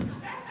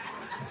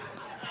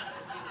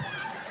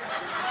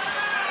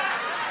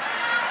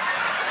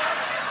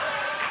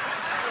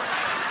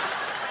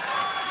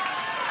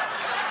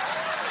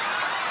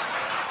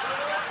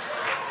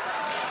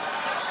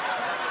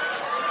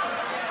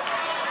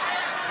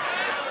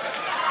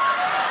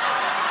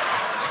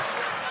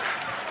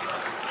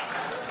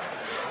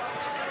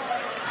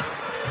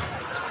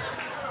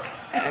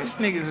 These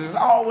niggas is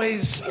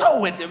always slow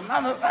with the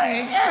motherfucking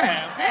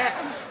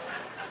man.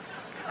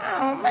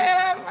 Oh,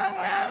 man.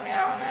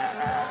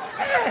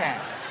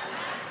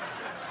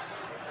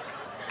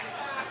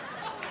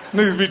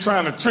 Niggas be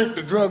trying to trick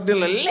the drug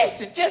dealer.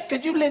 Listen, just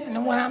because you listen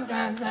to what I'm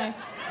trying to say.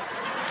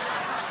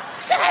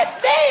 God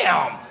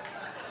damn.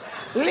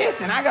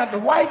 Listen, I got the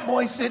white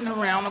boy sitting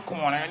around the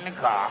corner in the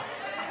car.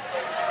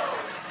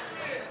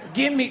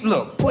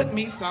 Put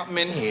me something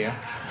in here.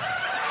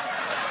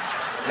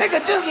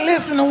 Nigga, just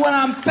listen to what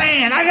I'm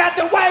saying. I got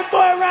the white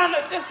boy around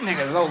this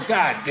nigga's, oh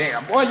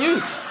goddamn, boy, you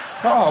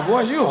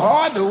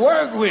hard to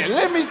work with.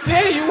 Let me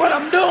tell you what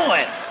I'm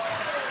doing.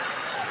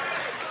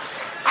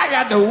 I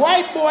got the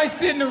white boy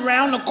sitting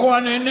around the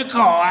corner in the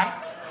car.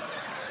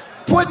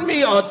 Put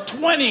me a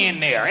 20 in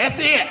there, that's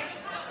it.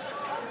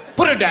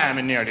 Put a dime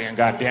in there then,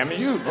 goddamn it,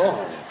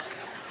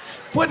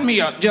 Put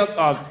me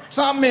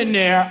something in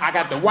there. I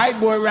got the white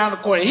boy around the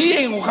corner. He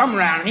ain't gonna come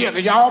around here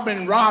because y'all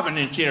been robbing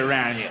and shit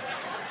around here.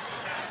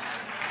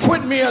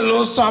 Put me a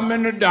little something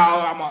in the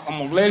dollar. I'm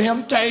gonna let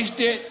him taste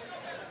it.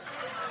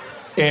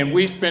 And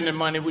we spending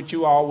money with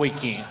you all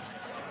weekend.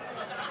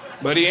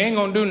 But he ain't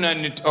gonna do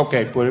nothing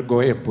okay, go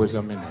ahead and put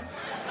something in there.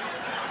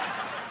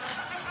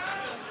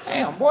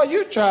 Damn, boy,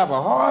 you drive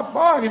a hard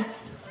bargain.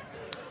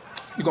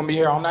 You gonna be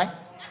here all night?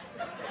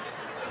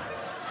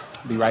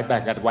 Be right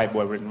back. Got the white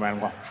boy written around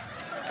the wall.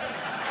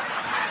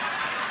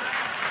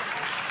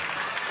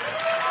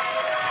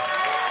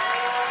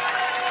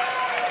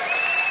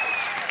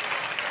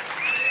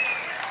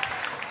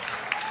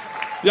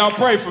 Y'all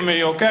pray for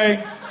me,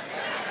 okay?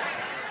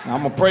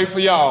 I'm gonna pray for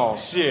y'all,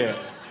 shit.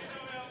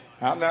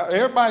 Now,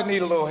 everybody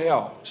need a little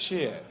help,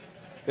 shit.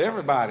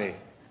 Everybody.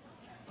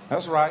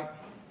 That's right.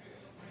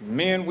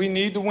 Men, we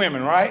need the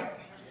women, right?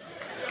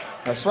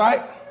 That's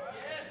right.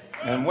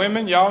 And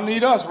women, y'all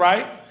need us,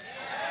 right?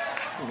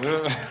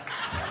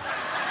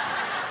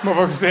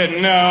 Motherfucker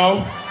said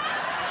no.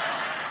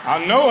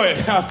 I know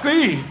it, I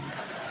see.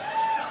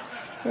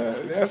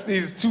 That's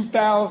these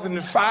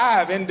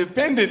 2005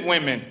 independent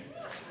women.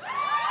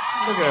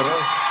 Look at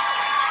us.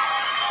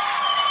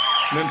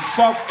 Then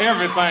fuck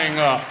everything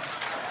up.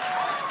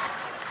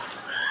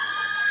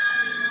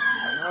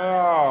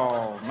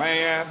 Oh,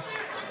 man.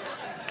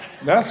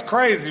 That's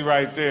crazy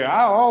right there.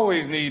 I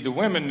always need the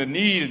women to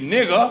need a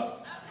nigga.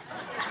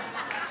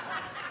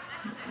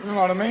 You know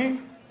what I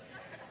mean?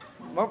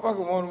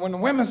 Motherfucker, when the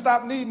women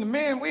stop needing the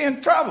men, we in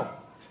trouble.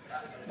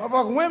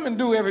 Motherfucker, women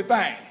do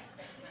everything.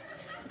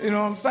 You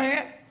know what I'm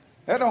saying?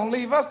 That don't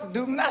leave us to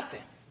do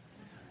nothing.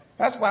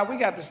 That's why we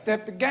got to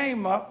step the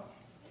game up.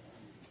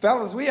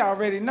 Fellas, we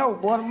already know,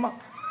 boy,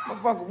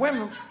 motherfucking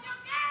women.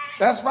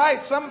 That's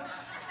right, some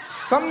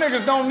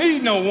niggas don't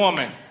need no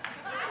woman.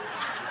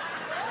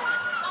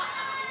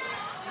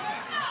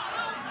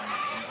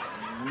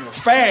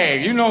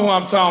 Fag, you know who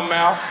I'm talking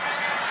about.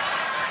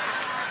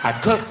 I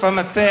cook for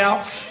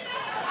myself.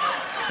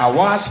 I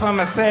wash for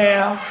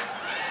myself.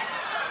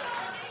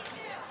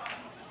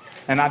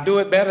 And I do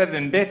it better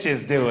than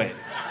bitches do it.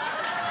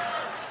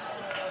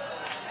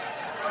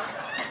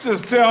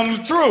 Just tell them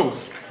the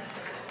truth.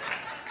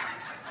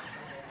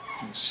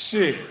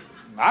 Shit,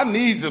 I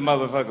need a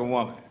motherfucking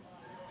woman.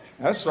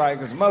 That's right,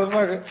 because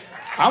motherfucker,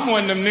 I'm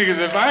one of them niggas,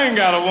 if I ain't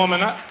got a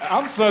woman,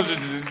 I'm subject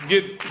to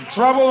get in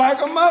trouble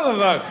like a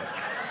motherfucker.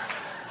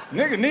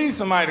 Nigga needs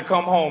somebody to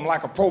come home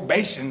like a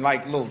probation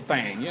like little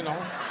thing, you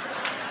know?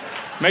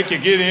 Make you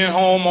get in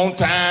home on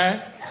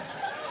time.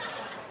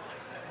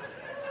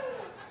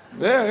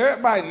 Yeah,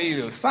 everybody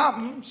needs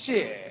something,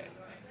 shit.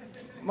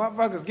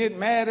 Motherfuckers get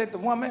mad at the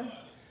woman.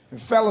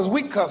 And fellas,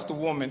 we cuss the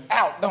woman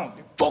out, don't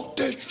we? Fuck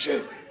that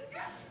shit.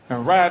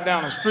 And ride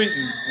down the street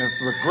and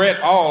regret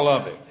all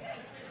of it.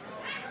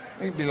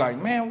 They'd be like,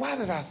 man, why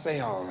did I say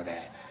all of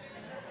that?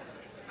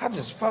 I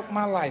just fucked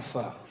my life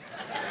up.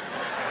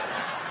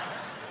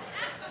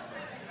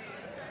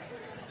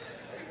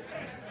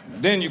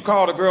 Then you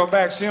call the girl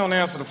back, she don't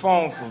answer the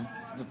phone for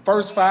the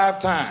first 5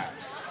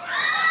 times.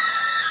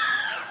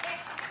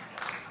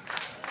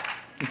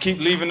 and keep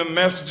leaving them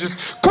messages.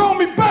 Call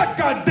me back,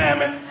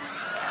 goddammit.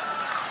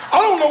 I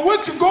don't know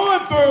what you're going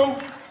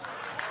through.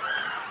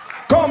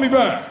 Call me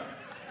back.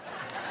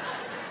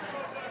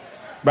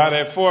 By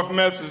that fourth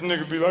message,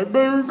 nigga be like,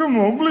 baby, come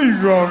on,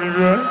 please call me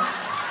back.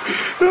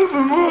 That's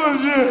some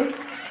bullshit.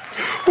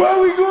 Why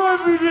are we going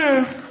through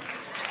this?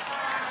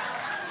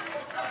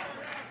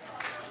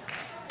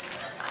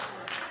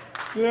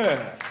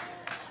 Yeah.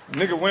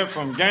 Nigga went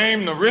from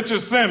Game to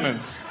Richard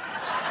Simmons.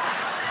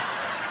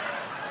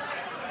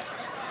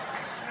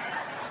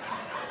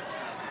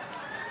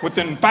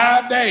 Within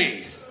 5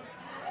 days.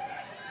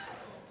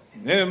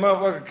 Then the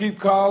motherfucker keep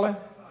calling.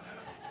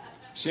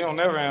 She don't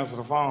never answer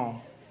the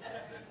phone.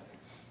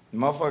 The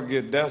motherfucker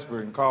get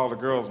desperate and call the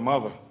girl's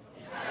mother.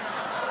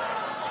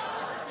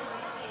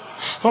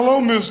 Hello,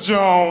 Miss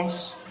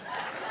Jones.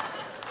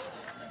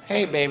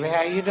 Hey, baby,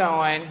 how you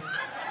doing?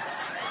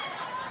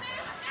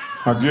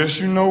 I guess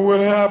you know what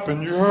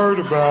happened. You heard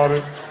about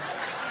it.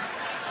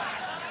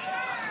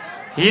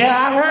 Yeah,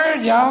 I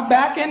heard y'all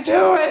back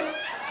into it.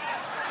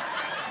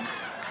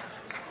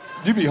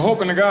 You be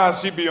hoping to God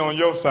she be on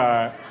your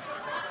side.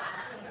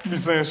 You be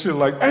saying shit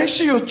like, ain't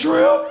she a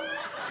trip?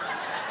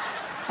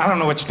 I don't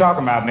know what you're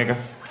talking about, nigga.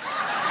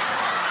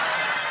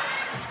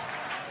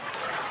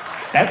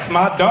 That's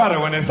my daughter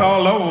when it's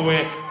all over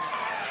with.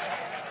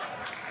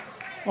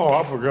 Oh,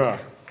 I forgot.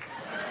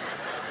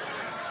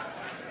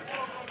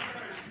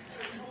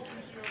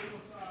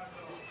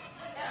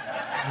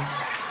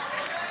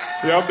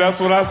 Yep, that's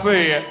what I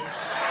said.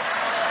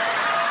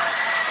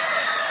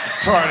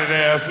 Retarded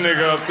ass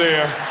nigga up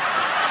there.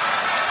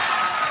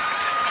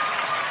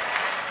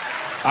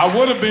 I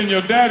would have been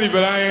your daddy,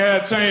 but I ain't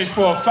had change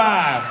for a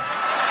 5.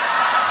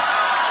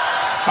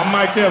 I'm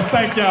Mike Epps.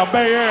 Thank y'all,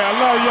 Bay Area. I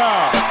love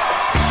y'all.